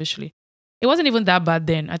so lavishly. It wasn't even that bad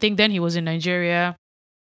then. I think then he was in Nigeria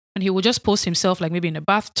and he would just post himself like maybe in a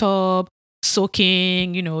bathtub,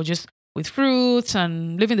 soaking, just with fruits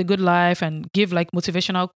and living the good life and give like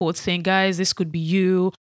motivational quotes saying, guys, this could be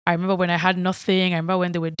you. I remember when I had nothing. I remember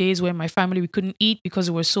when there were days when my family, we couldn't eat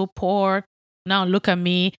because we were so poor. Now look at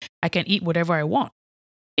me. I can eat whatever I want.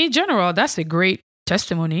 In general, that's a great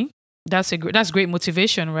testimony. That's great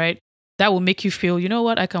motivation, right? That will make you feel, you know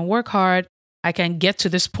what? I can work hard. I can get to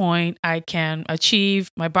this point. I can achieve.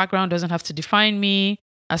 My background doesn't have to define me.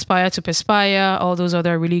 Aspire to perspire, all those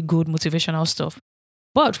other really good motivational stuff.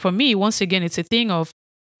 But for me, once again, it's a thing of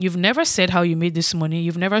you've never said how you made this money.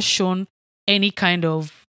 You've never shown any kind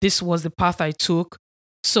of this was the path I took.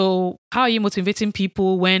 So how are you motivating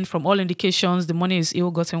people when from all indications the money is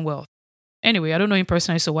ill-gotten wealth? Anyway, I don't know him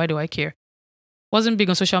personally, so why do I care? Wasn't big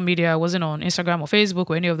on social media. I wasn't on Instagram or Facebook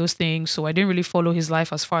or any of those things. So I didn't really follow his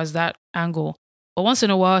life as far as that angle. But once in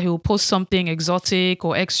a while, he will post something exotic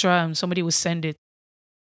or extra and somebody will send it.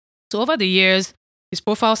 So over the years, his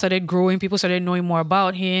profile started growing. People started knowing more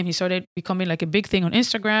about him. He started becoming like a big thing on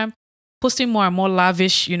Instagram, posting more and more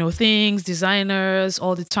lavish, things, designers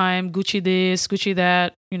all the time, Gucci this, Gucci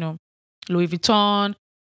that, Louis Vuitton,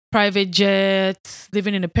 private jet,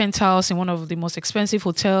 living in a penthouse in one of the most expensive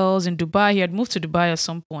hotels in Dubai. He had moved to Dubai at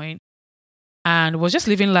some point and was just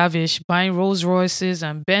living lavish, buying Rolls Royces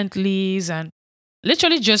and Bentleys and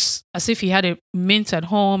literally just as if he had a mint at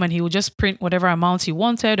home and he would just print whatever amount he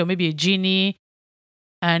wanted or maybe a genie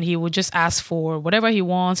and he would just ask for whatever he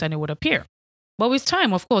wants and it would appear. But with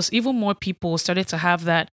time, of course, even more people started to have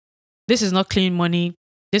that. This is not clean money.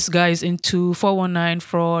 This guy is into 419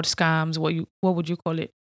 fraud, scams. What would you call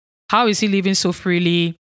it? How is he living so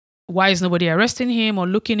freely? Why is nobody arresting him or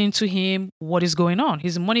looking into him? What is going on?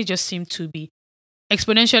 His money just seemed to be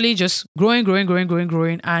exponentially just growing.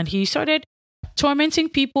 And he started tormenting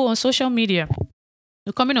people on social media.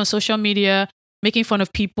 Coming on social media, making fun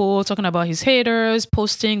of people, talking about his haters,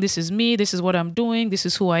 posting, this is me, this is what I'm doing, this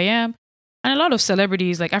is who I am. And a lot of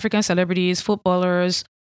celebrities, like African celebrities, footballers,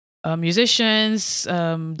 musicians,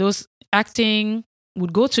 those acting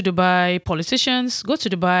would go to Dubai, politicians go to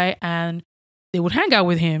Dubai and they would hang out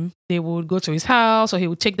with him. They would go to his house or he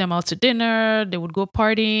would take them out to dinner. They would go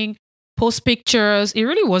partying, post pictures. It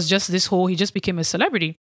really was just he just became a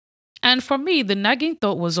celebrity. And for me, the nagging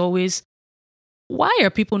thought was always, why are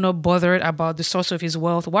people not bothered about the source of his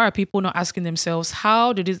wealth? Why are people not asking themselves,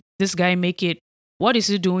 how did this guy make it? What is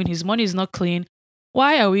he doing? His money is not clean.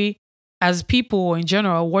 Why are we as people in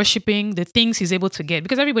general worshiping the things he's able to get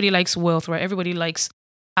because everybody likes wealth, right? Everybody likes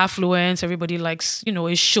affluence, everybody likes,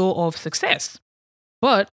 a show of success.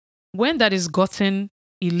 But when that is gotten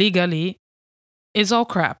illegally, it's all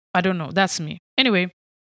crap. I don't know. That's me. Anyway,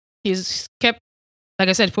 he's kept, like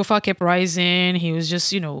I said, profile kept rising. He was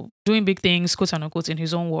just, doing big things, quote unquote, in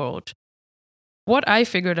his own world. What I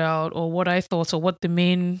figured out, or what I thought, or what the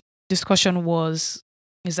main discussion was,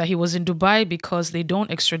 is that he was in Dubai because they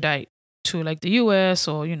don't extradite to like the US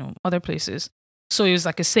or, other places. So it was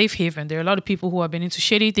like a safe haven. There are a lot of people who have been into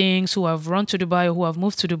shady things, who have run to Dubai or who have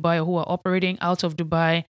moved to Dubai or who are operating out of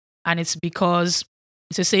Dubai. And it's because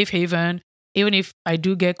it's a safe haven. Even if I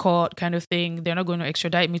do get caught, kind of thing, they're not going to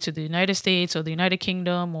extradite me to the United States or the United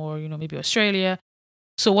Kingdom or, maybe Australia.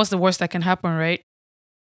 So what's the worst that can happen, right?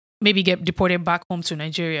 Maybe get deported back home to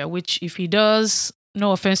Nigeria, which if he does,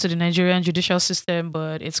 no offense to the Nigerian judicial system,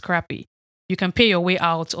 but it's crappy. You can pay your way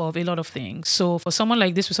out of a lot of things. So for someone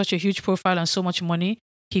like this with such a huge profile and so much money,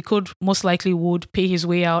 he could most likely would pay his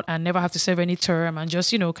way out and never have to serve any term and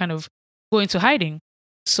just, kind of go into hiding.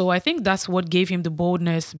 So I think that's what gave him the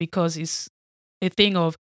boldness because it's a thing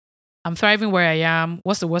of I'm thriving where I am.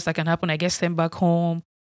 What's the worst that can happen? I get sent back home.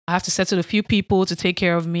 I have to settle a few people to take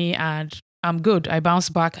care of me and I'm good. I bounce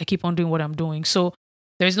back. I keep on doing what I'm doing. So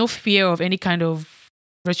there's no fear of any kind of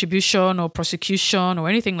retribution or prosecution or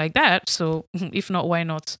anything like that. So if not, why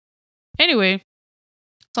not? Anyway,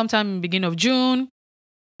 sometime in the beginning of June,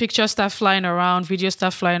 pictures start flying around, videos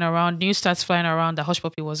start flying around, news starts flying around that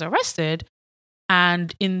Hushpuppi was arrested.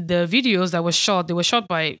 And in the videos that were shot, they were shot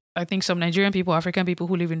by, I think, some Nigerian people, African people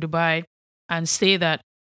who live in Dubai and say that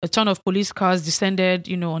a ton of police cars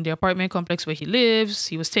descended, on the apartment complex where he lives.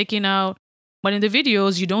 He was taken out. But in the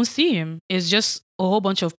videos, you don't see him. It's just a whole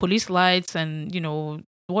bunch of police lights and,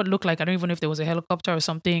 what looked like, I don't even know if there was a helicopter or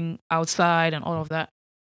something outside and all of that.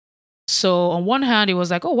 So on one hand, it was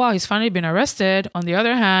like, oh, wow, he's finally been arrested. On the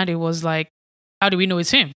other hand, it was like, how do we know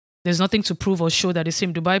it's him? There's nothing to prove or show that it's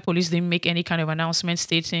him. Dubai police didn't make any kind of announcement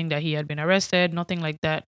stating that he had been arrested, nothing like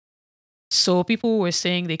that. So people were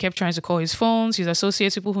saying they kept trying to call his phones, his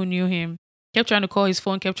associates, people who knew him, kept trying to call his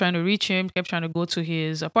phone, kept trying to reach him, kept trying to go to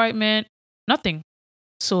his apartment, nothing.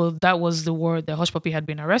 So that was the word that Hushpuppi had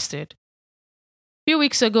been arrested. A few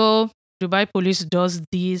weeks ago, Dubai police does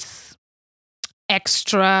this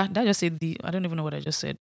extra, did I just say I don't even know what I just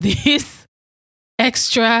said. This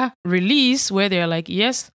extra release where they're like,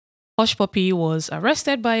 yes, Hushpuppi was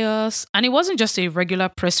arrested by us. And it wasn't just a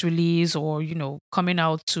regular press release or, coming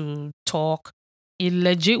out to talk. It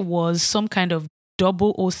legit was some kind of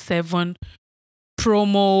 007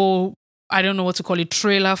 promo, I don't know what to call it,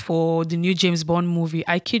 trailer for the new James Bond movie.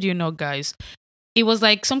 I kid you not, guys. It was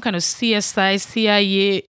like some kind of CSI,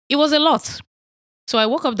 CIA. It was a lot. So I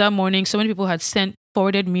woke up that morning. So many people had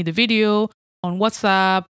forwarded me the video on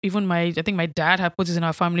WhatsApp. Even I think my dad had put it in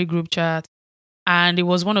our family group chat. And it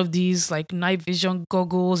was one of these like night vision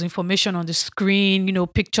goggles, information on the screen,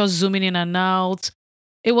 pictures zooming in and out.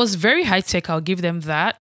 It was very high tech. I'll give them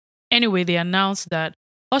that. Anyway, they announced that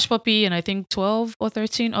Hushpuppi and I think 12 or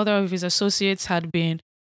 13 other of his associates had been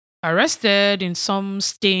arrested in some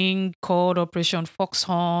sting called Operation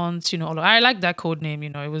Foxhunt. I like that code name.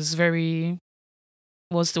 It was very,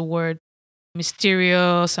 what's the word?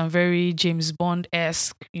 Mysterious and very James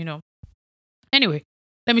Bond-esque. Anyway,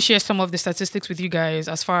 let me share some of the statistics with you guys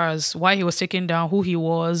as far as why he was taken down, who he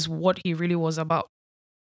was, what he really was about.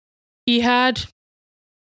 He had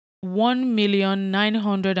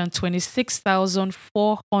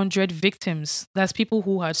 1,926,400 victims. That's people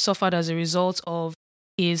who had suffered as a result of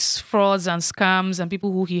his frauds and scams and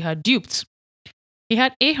people who he had duped. He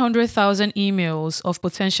had 800,000 emails of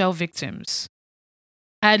potential victims.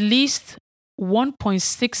 At least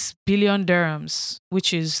 1.6 billion dirhams,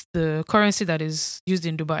 which is the currency that is used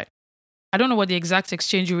in Dubai. I don't know what the exact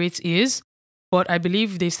exchange rate is, but I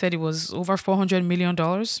believe they said it was over $400 million.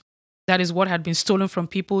 That is what had been stolen from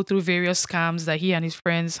people through various scams that he and his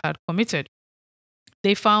friends had committed.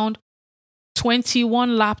 They found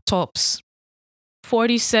 21 laptops,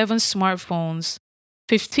 47 smartphones,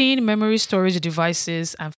 15 memory storage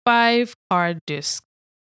devices, and 5 hard disks.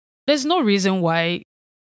 There's no reason why,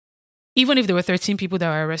 even if there were 13 people that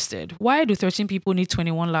were arrested, why do 13 people need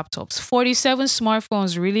 21 laptops? 47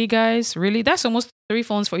 smartphones, really, guys? Really? That's almost 3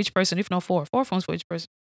 phones for each person, if not 4. 4 phones for each person.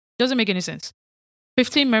 Doesn't make any sense.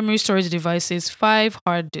 15 memory storage devices, 5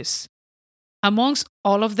 hard disks. Amongst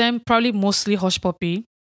all of them, probably mostly Hushpuppi,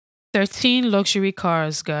 13 luxury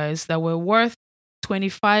cars, guys, that were worth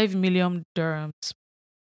 25 million dirhams.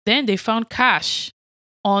 Then they found cash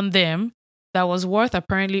on them that was worth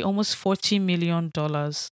apparently almost $40 million.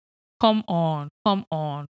 Come on.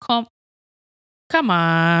 Come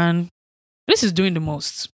on. This is doing the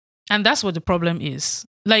most. And that's what the problem is.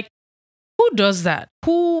 Like, who does that?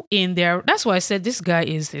 Who in there? That's why I said this guy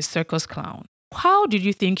is a circus clown. How did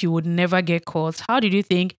you think you would never get caught? How did you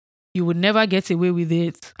think you would never get away with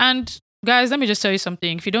it? And guys, let me just tell you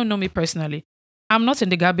something. If you don't know me personally, I'm not in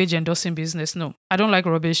the garbage endorsing business. No, I don't like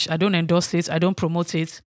rubbish. I don't endorse it. I don't promote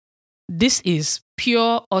it. This is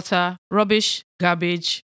pure, utter rubbish,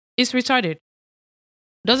 garbage. It's retarded.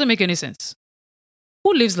 Doesn't make any sense.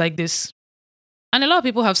 Who lives like this? And a lot of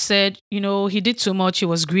people have said, he did too much. He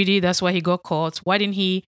was greedy. That's why he got caught. Why didn't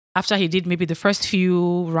he, after he did maybe the first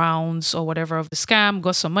few rounds or whatever of the scam,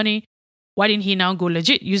 got some money? Why didn't he now go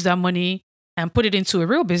legit, use that money and put it into a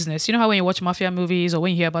real business? You know how when you watch mafia movies or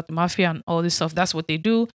when you hear about the mafia and all this stuff, that's what they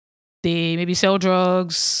do. They maybe sell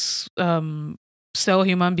drugs, sell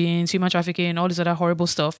human beings, human trafficking, all this other horrible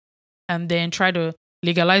stuff, and then try to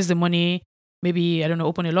legalize the money. Maybe, I don't know,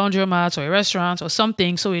 open a laundromat or a restaurant or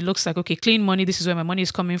something. So it looks like, okay, clean money. This is where my money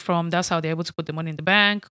is coming from. That's how they're able to put the money in the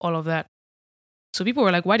bank, all of that. So people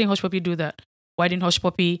were like, why didn't Hushpuppi do that? Why didn't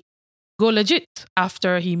Hushpuppi go legit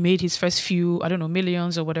after he made his first few, I don't know,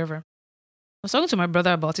 millions or whatever? I was talking to my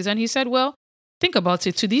brother about it and he said, well, think about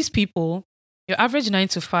it. To these people, your average 9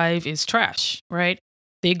 to 5 is trash, right?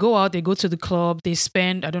 They go out, they go to the club, they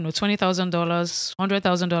spend, I don't know, $20,000, $100,000,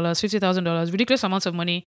 $50,000, ridiculous amounts of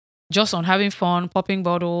money just on having fun, popping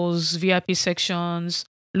bottles, VIP sections,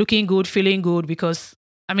 looking good, feeling good. Because,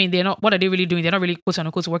 I mean, they're not, what are they really doing? They're not really, quote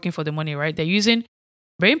unquote, working for the money, right? They're using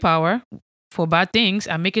brain power for bad things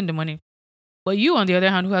and making the money. But you, on the other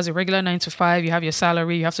hand, who has a regular 9 to 5, you have your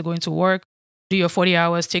salary, you have to go into work, do your 40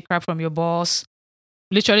 hours, take crap from your boss,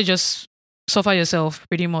 literally just suffer yourself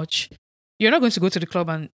pretty much. You're not going to go to the club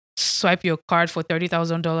and swipe your card for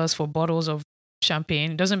 $30,000 for bottles of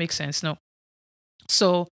champagne. It doesn't make sense, no.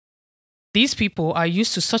 So these people are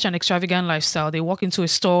used to such an extravagant lifestyle. They walk into a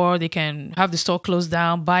store, they can have the store closed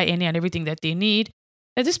down, buy any and everything that they need.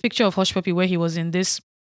 There's this picture of Hushpuppi where he was in this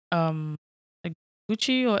like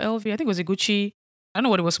Gucci or LV. I think it was a Gucci. I don't know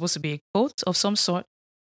what it was supposed to be, a coat of some sort.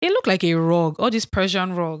 It looked like a rug. All these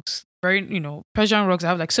Persian rugs. Very, Persian rugs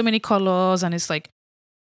have like so many colors and it's like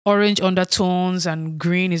orange undertones and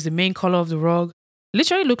green is the main color of the rug.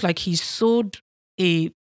 Literally looked like he sewed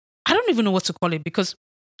I don't even know what to call it because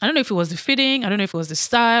I don't know if it was the fitting, I don't know if it was the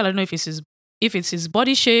style, I don't know if it's his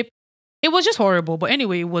body shape. It was just horrible. But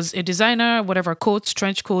anyway, it was a designer, whatever, coats,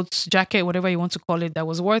 trench coats, jacket, whatever you want to call it, that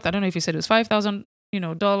was worth, I don't know if he said it was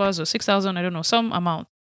 $5,000, dollars or 6,000, I don't know, some amount.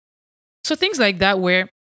 So things like that where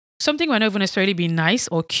something might not even necessarily be nice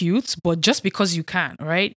or cute, but just because you can,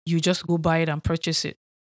 right? You just go buy it and purchase it.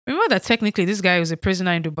 Remember that technically this guy was a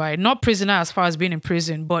prisoner in Dubai. Not prisoner as far as being in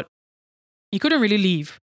prison, but he couldn't really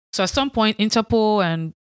leave. So at some point, Interpol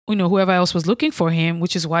and whoever else was looking for him,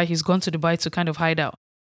 which is why he's gone to Dubai to kind of hide out.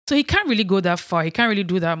 So he can't really go that far. He can't really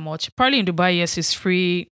do that much. Probably in Dubai, yes, he's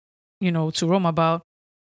free, to roam about.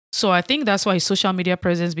 So I think that's why his social media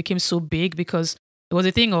presence became so big because it was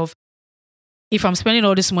a thing of, if I'm spending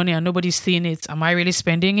all this money and nobody's seeing it, am I really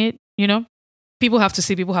spending it? People have to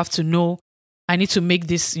see, people have to know. I need to make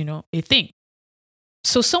this, a thing.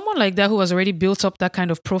 So someone like that who has already built up that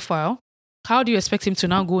kind of profile, how do you expect him to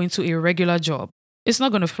now go into a regular job? It's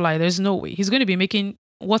not going to fly. There's no way. He's going to be making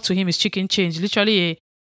what to him is chicken change. Literally,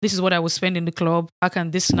 this is what I would spend in the club. How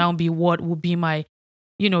can this now be what would be my,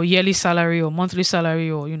 yearly salary or monthly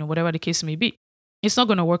salary or, whatever the case may be? It's not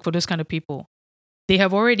going to work for those kind of people. They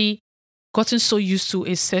have already gotten so used to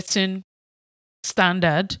a certain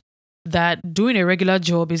standard that doing a regular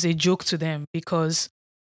job is a joke to them because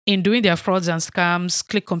in doing their frauds and scams,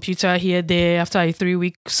 click computer here, there, after a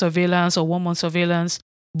 3-week surveillance or 1 month surveillance,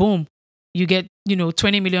 boom, you get,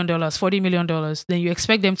 $20 million, $40 million. Then you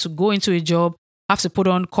expect them to go into a job, have to put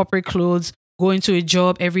on corporate clothes, go into a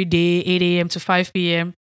job every day, 8 a.m. to 5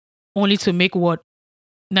 p.m., only to make what?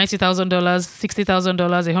 $90,000, $60,000,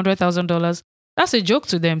 $100,000. That's a joke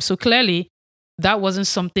to them. So clearly, that wasn't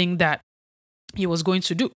something that he was going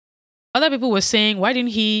to do. Other people were saying, why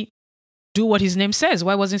didn't he do what his name says?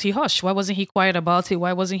 Why wasn't he hush? Why wasn't he quiet about it?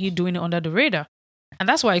 Why wasn't he doing it under the radar? And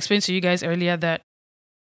that's why I explained to you guys earlier that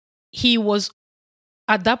he was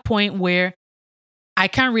at that point where I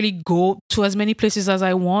can't really go to as many places as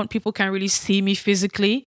I want. People can't really see me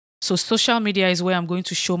physically. So social media is where I'm going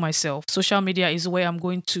to show myself. Social media is where I'm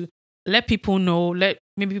going to let people know, let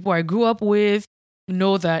maybe people I grew up with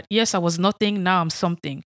know that, yes, I was nothing, now I'm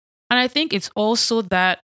something. And I think it's also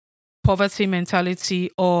that poverty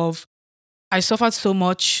mentality of, I suffered so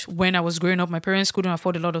much when I was growing up. My parents couldn't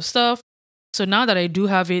afford a lot of stuff. So now that I do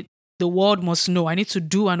have it, the world must know. I need to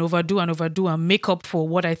do and overdo and make up for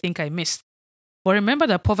what I think I missed. But remember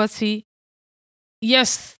that poverty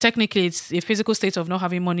yes, technically it's a physical state of not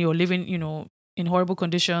having money or living, in horrible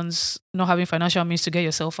conditions, not having financial means to get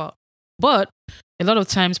yourself out. But a lot of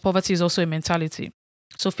times poverty is also a mentality.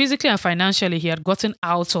 So physically and financially, he had gotten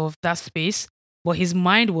out of that space, but his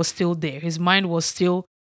mind was still there. His mind was still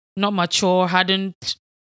not mature, hadn't,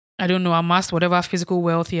 I don't know, amassed whatever physical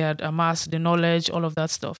wealth he had amassed, the knowledge, all of that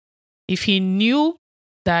stuff. If he knew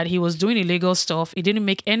that he was doing illegal stuff, it didn't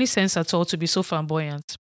make any sense at all to be so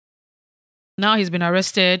flamboyant. Now he's been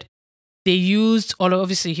arrested. They used all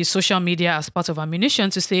obviously his social media as part of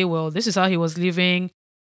ammunition to say, well, this is how he was living.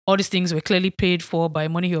 All these things were clearly paid for by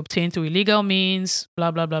money he obtained through illegal means,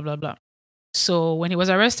 blah, blah, blah, blah, blah. So when he was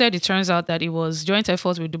arrested, it turns out that it was joint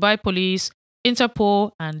effort with Dubai police,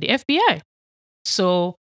 Interpol, and the FBI.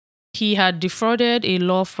 So he had defrauded a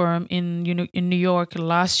law firm in New York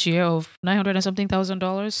last year of 900 and something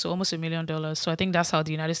 $1,000, so almost $1 million. So I think that's how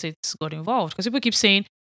the United States got involved. Because people keep saying,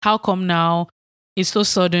 how come now? It's so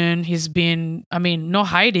sudden. He's been, not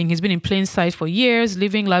hiding. He's been in plain sight for years,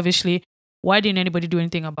 living lavishly. Why didn't anybody do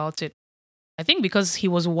anything about it? I think because he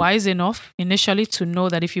was wise enough initially to know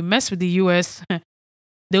that if you mess with the US,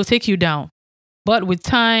 they'll take you down. But with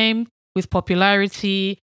time, with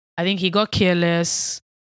popularity, I think he got careless.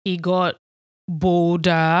 He got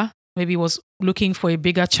bolder. Maybe he was looking for a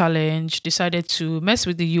bigger challenge, decided to mess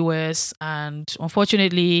with the US. And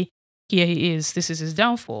unfortunately, here he is. This is his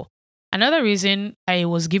downfall. Another reason I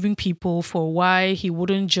was giving people for why he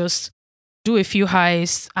wouldn't just do a few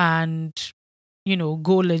heists and,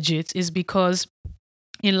 go legit is because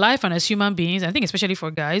in life and as human beings, I think especially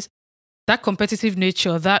for guys, that competitive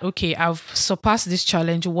nature that, okay, I've surpassed this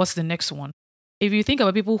challenge. What's the next one? If you think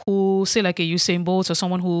about people who say like a Usain Bolt or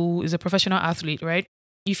someone who is a professional athlete, right?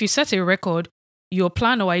 If you set a record, your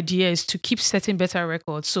plan or idea is to keep setting better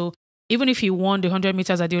records. So even if he won the 100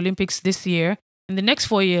 meters at the Olympics this year, in the next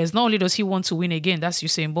 4 years, not only does he want to win again, that's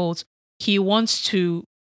Usain Bolt, he wants to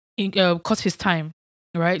cut his time,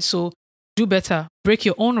 right? So do better, break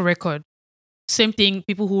your own record. Same thing,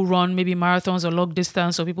 people who run maybe marathons or long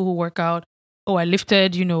distance or people who work out. Oh, I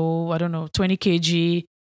lifted, I don't know, 20 kg.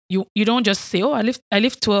 You don't just say, oh, I lift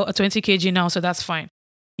 20 kg now, so that's fine.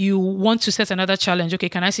 You want to set another challenge. Okay,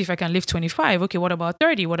 can I see if I can lift 25? Okay, what about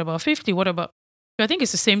 30? What about 50? What about... So I think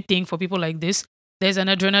it's the same thing for people like this. There's an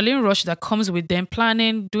adrenaline rush that comes with them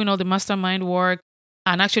planning, doing all the mastermind work,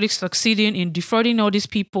 and actually succeeding in defrauding all these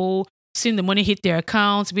people, seeing the money hit their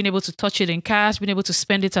accounts, being able to touch it in cash, being able to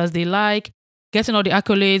spend it as they like, getting all the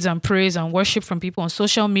accolades and praise and worship from people on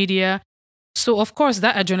social media. So, of course,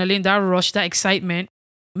 that adrenaline, that rush, that excitement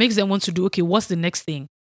makes them want to do, okay, what's the next thing?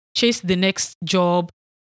 Chase the next job,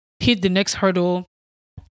 hit the next hurdle.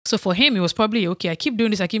 So for him, it was probably, okay, I keep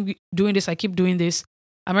doing this, I keep doing this, I keep doing this.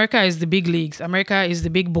 America is the big leagues. America is the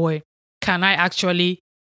big boy. Can I actually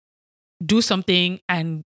do something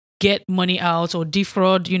and get money out or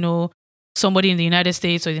defraud, somebody in the United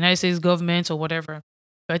States or the United States government or whatever?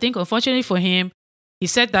 So I think unfortunately for him, he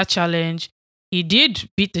set that challenge. He did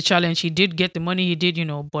beat the challenge. He did get the money. He did,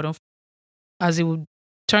 but as it would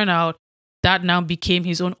turn out, that now became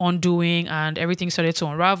his own undoing and everything started to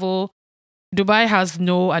unravel. Dubai has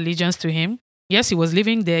no allegiance to him. Yes, he was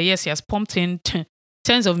living there. Yes, he has pumped in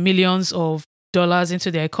tens of millions of dollars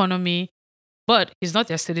into their economy, but he's not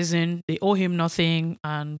their citizen. They owe him nothing.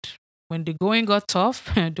 And when the going got tough,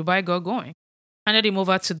 Dubai got going. Handed him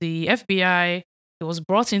over to the FBI. He was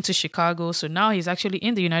brought into Chicago. So now he's actually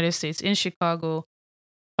in the United States, in Chicago.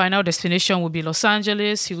 Final destination will be Los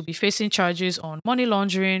Angeles. He will be facing charges on money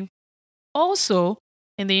laundering. Also,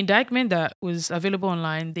 in the indictment that was available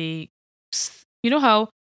online, you know how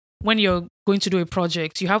when you're going to do a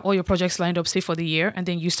project, you have all your projects lined up, say for the year, and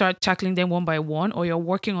then you start tackling them one by one, or you're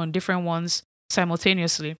working on different ones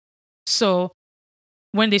simultaneously. So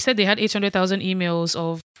when they said they had 800,000 emails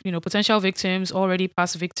of, potential victims, already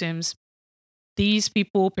past victims, these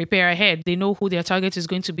people prepare ahead. They know who their target is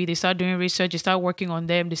going to be. They start doing research. They start working on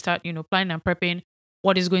them. They start, planning and prepping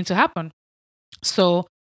what is going to happen. So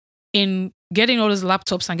in getting all those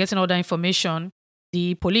laptops and getting all that information,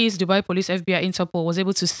 the police, Dubai police, FBI, Interpol was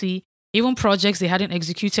able to see even projects they hadn't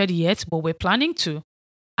executed yet, but were planning to.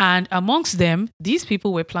 And amongst them, these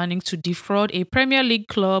people were planning to defraud a Premier League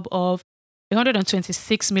club of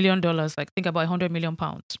 $126 million. Like, think about 100 million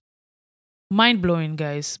pounds. Mind blowing,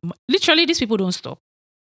 guys. Literally, these people don't stop.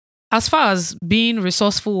 As far as being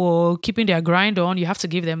resourceful or keeping their grind on, you have to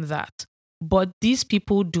give them that. But these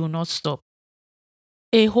people do not stop.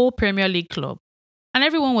 A whole Premier League club. And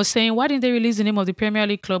everyone was saying, why didn't they release the name of the Premier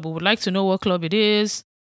League club? We would like to know what club it is.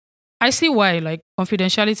 I see why, like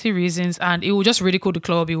confidentiality reasons, and it will just ridicule the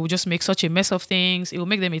club. It will just make such a mess of things. It will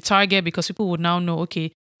make them a target because people would now know,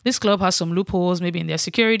 okay, this club has some loopholes, maybe in their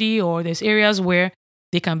security, or there's areas where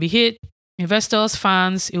they can be hit. Investors,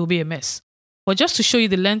 fans, it will be a mess. But just to show you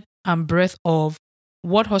the length and breadth of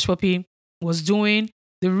what Hushpuppi was doing,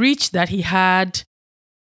 the reach that he had,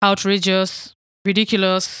 outrageous,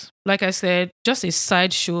 ridiculous. Like I said, just a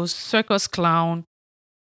sideshow, circus clown.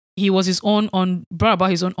 He was brought about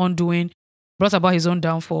his own undoing, brought about his own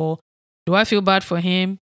downfall. Do I feel bad for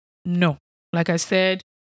him? No. Like I said,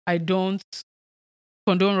 I don't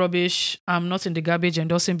condone rubbish. I'm not in the garbage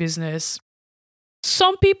endorsing business.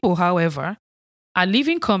 Some people, however, are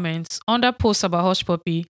leaving comments under posts about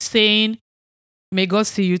Hushpuppi saying, may God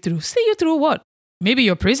see you through. See you through what? Maybe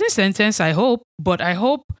your prison sentence, I hope. But I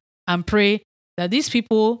hope and pray that these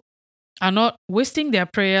people are not wasting their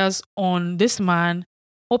prayers on this man,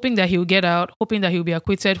 hoping that he'll get out, hoping that he'll be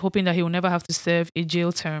acquitted, hoping that he'll never have to serve a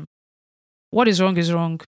jail term. What is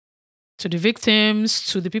wrong. To the victims,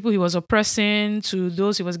 to the people he was oppressing, to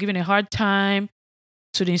those he was giving a hard time,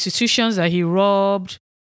 to the institutions that he robbed.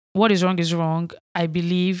 What is wrong. I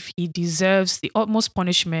believe he deserves the utmost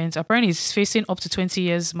punishment. Apparently, he's facing up to 20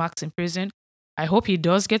 years max in prison. I hope he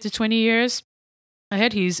does get to 20 years. I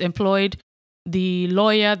heard he's employed the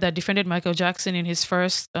lawyer that defended Michael Jackson in his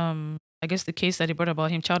first, I guess the case that he brought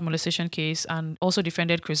about him, child molestation case, and also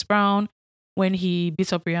defended Chris Brown when he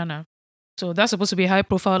beat up Rihanna. So that's supposed to be a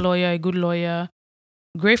high-profile lawyer, a good lawyer.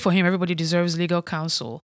 Great for him. Everybody deserves legal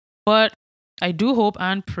counsel. But I do hope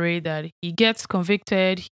and pray that he gets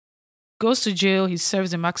convicted, goes to jail, he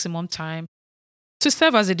serves the maximum time to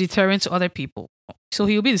serve as a deterrent to other people. So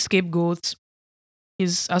he'll be the scapegoat.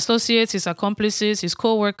 His associates, his accomplices, his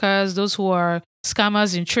co-workers, those who are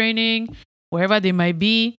scammers in training, wherever they might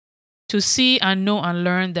be, to see and know and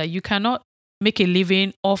learn that you cannot make a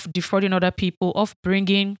living off defrauding other people, off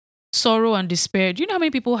bringing sorrow and despair. Do you know how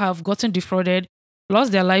many people have gotten defrauded,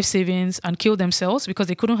 lost their life savings, and killed themselves because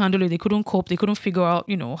they couldn't handle it, they couldn't cope, they couldn't figure out,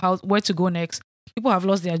 where to go next? People have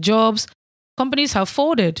lost their jobs. Companies have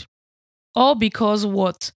folded. All because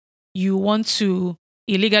what? You want to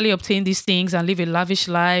illegally obtain these things and live a lavish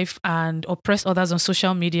life and oppress others on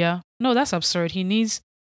social media. No, that's absurd. He needs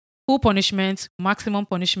full punishment, maximum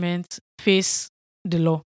punishment, face the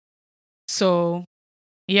law. So,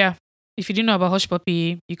 yeah. If you didn't know about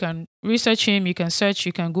Hushpuppi, you can research him, you can search,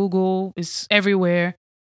 you can Google. It's everywhere.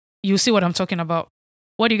 You'll see what I'm talking about.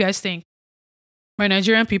 What do you guys think? My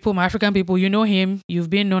Nigerian people, my African people, you know him. You've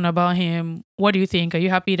been known about him. What do you think? Are you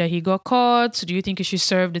happy that he got caught? Do you think he should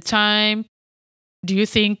serve the time? Do you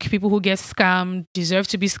think people who get scammed deserve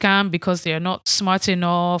to be scammed because they are not smart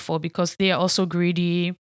enough or because they are also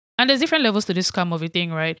greedy? And there's different levels to this scam of a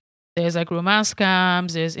thing, right? There's like romance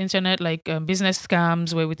scams, there's internet business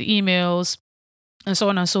scams where with the emails and so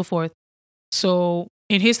on and so forth. So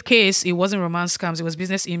in his case, it wasn't romance scams, it was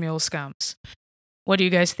business email scams. What do you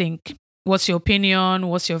guys think? What's your opinion?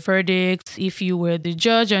 What's your verdict? If you were the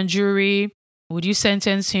judge and jury, would you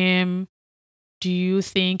sentence him? Do you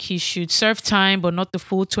think he should serve time but not the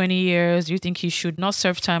full 20 years? Do you think he should not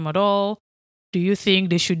serve time at all? Do you think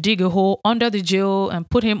they should dig a hole under the jail and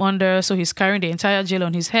put him under so he's carrying the entire jail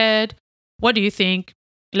on his head? What do you think?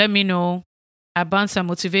 Let me know. At Banter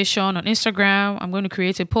Motivation on Instagram. I'm going to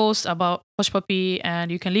create a post about Hushpuppi and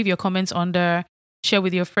you can leave your comments under. Share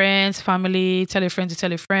with your friends, family, tell a friend to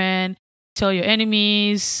tell a friend, tell your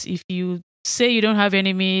enemies. If you say you don't have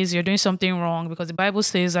enemies, you're doing something wrong because the Bible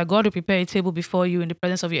says that God will prepare a table before you in the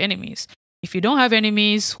presence of your enemies. If you don't have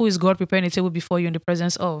enemies, who is God preparing a table before you in the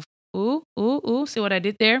presence of? Ooh, see what I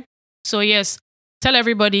did there? So yes, tell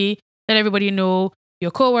everybody, let everybody know,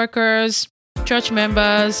 your co-workers, church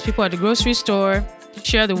members, people at the grocery store,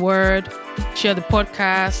 share the word, share the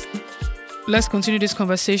podcast. Let's continue this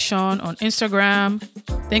conversation on Instagram.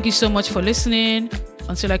 Thank you so much for listening.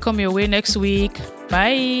 Until I come your way next week.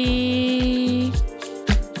 Bye.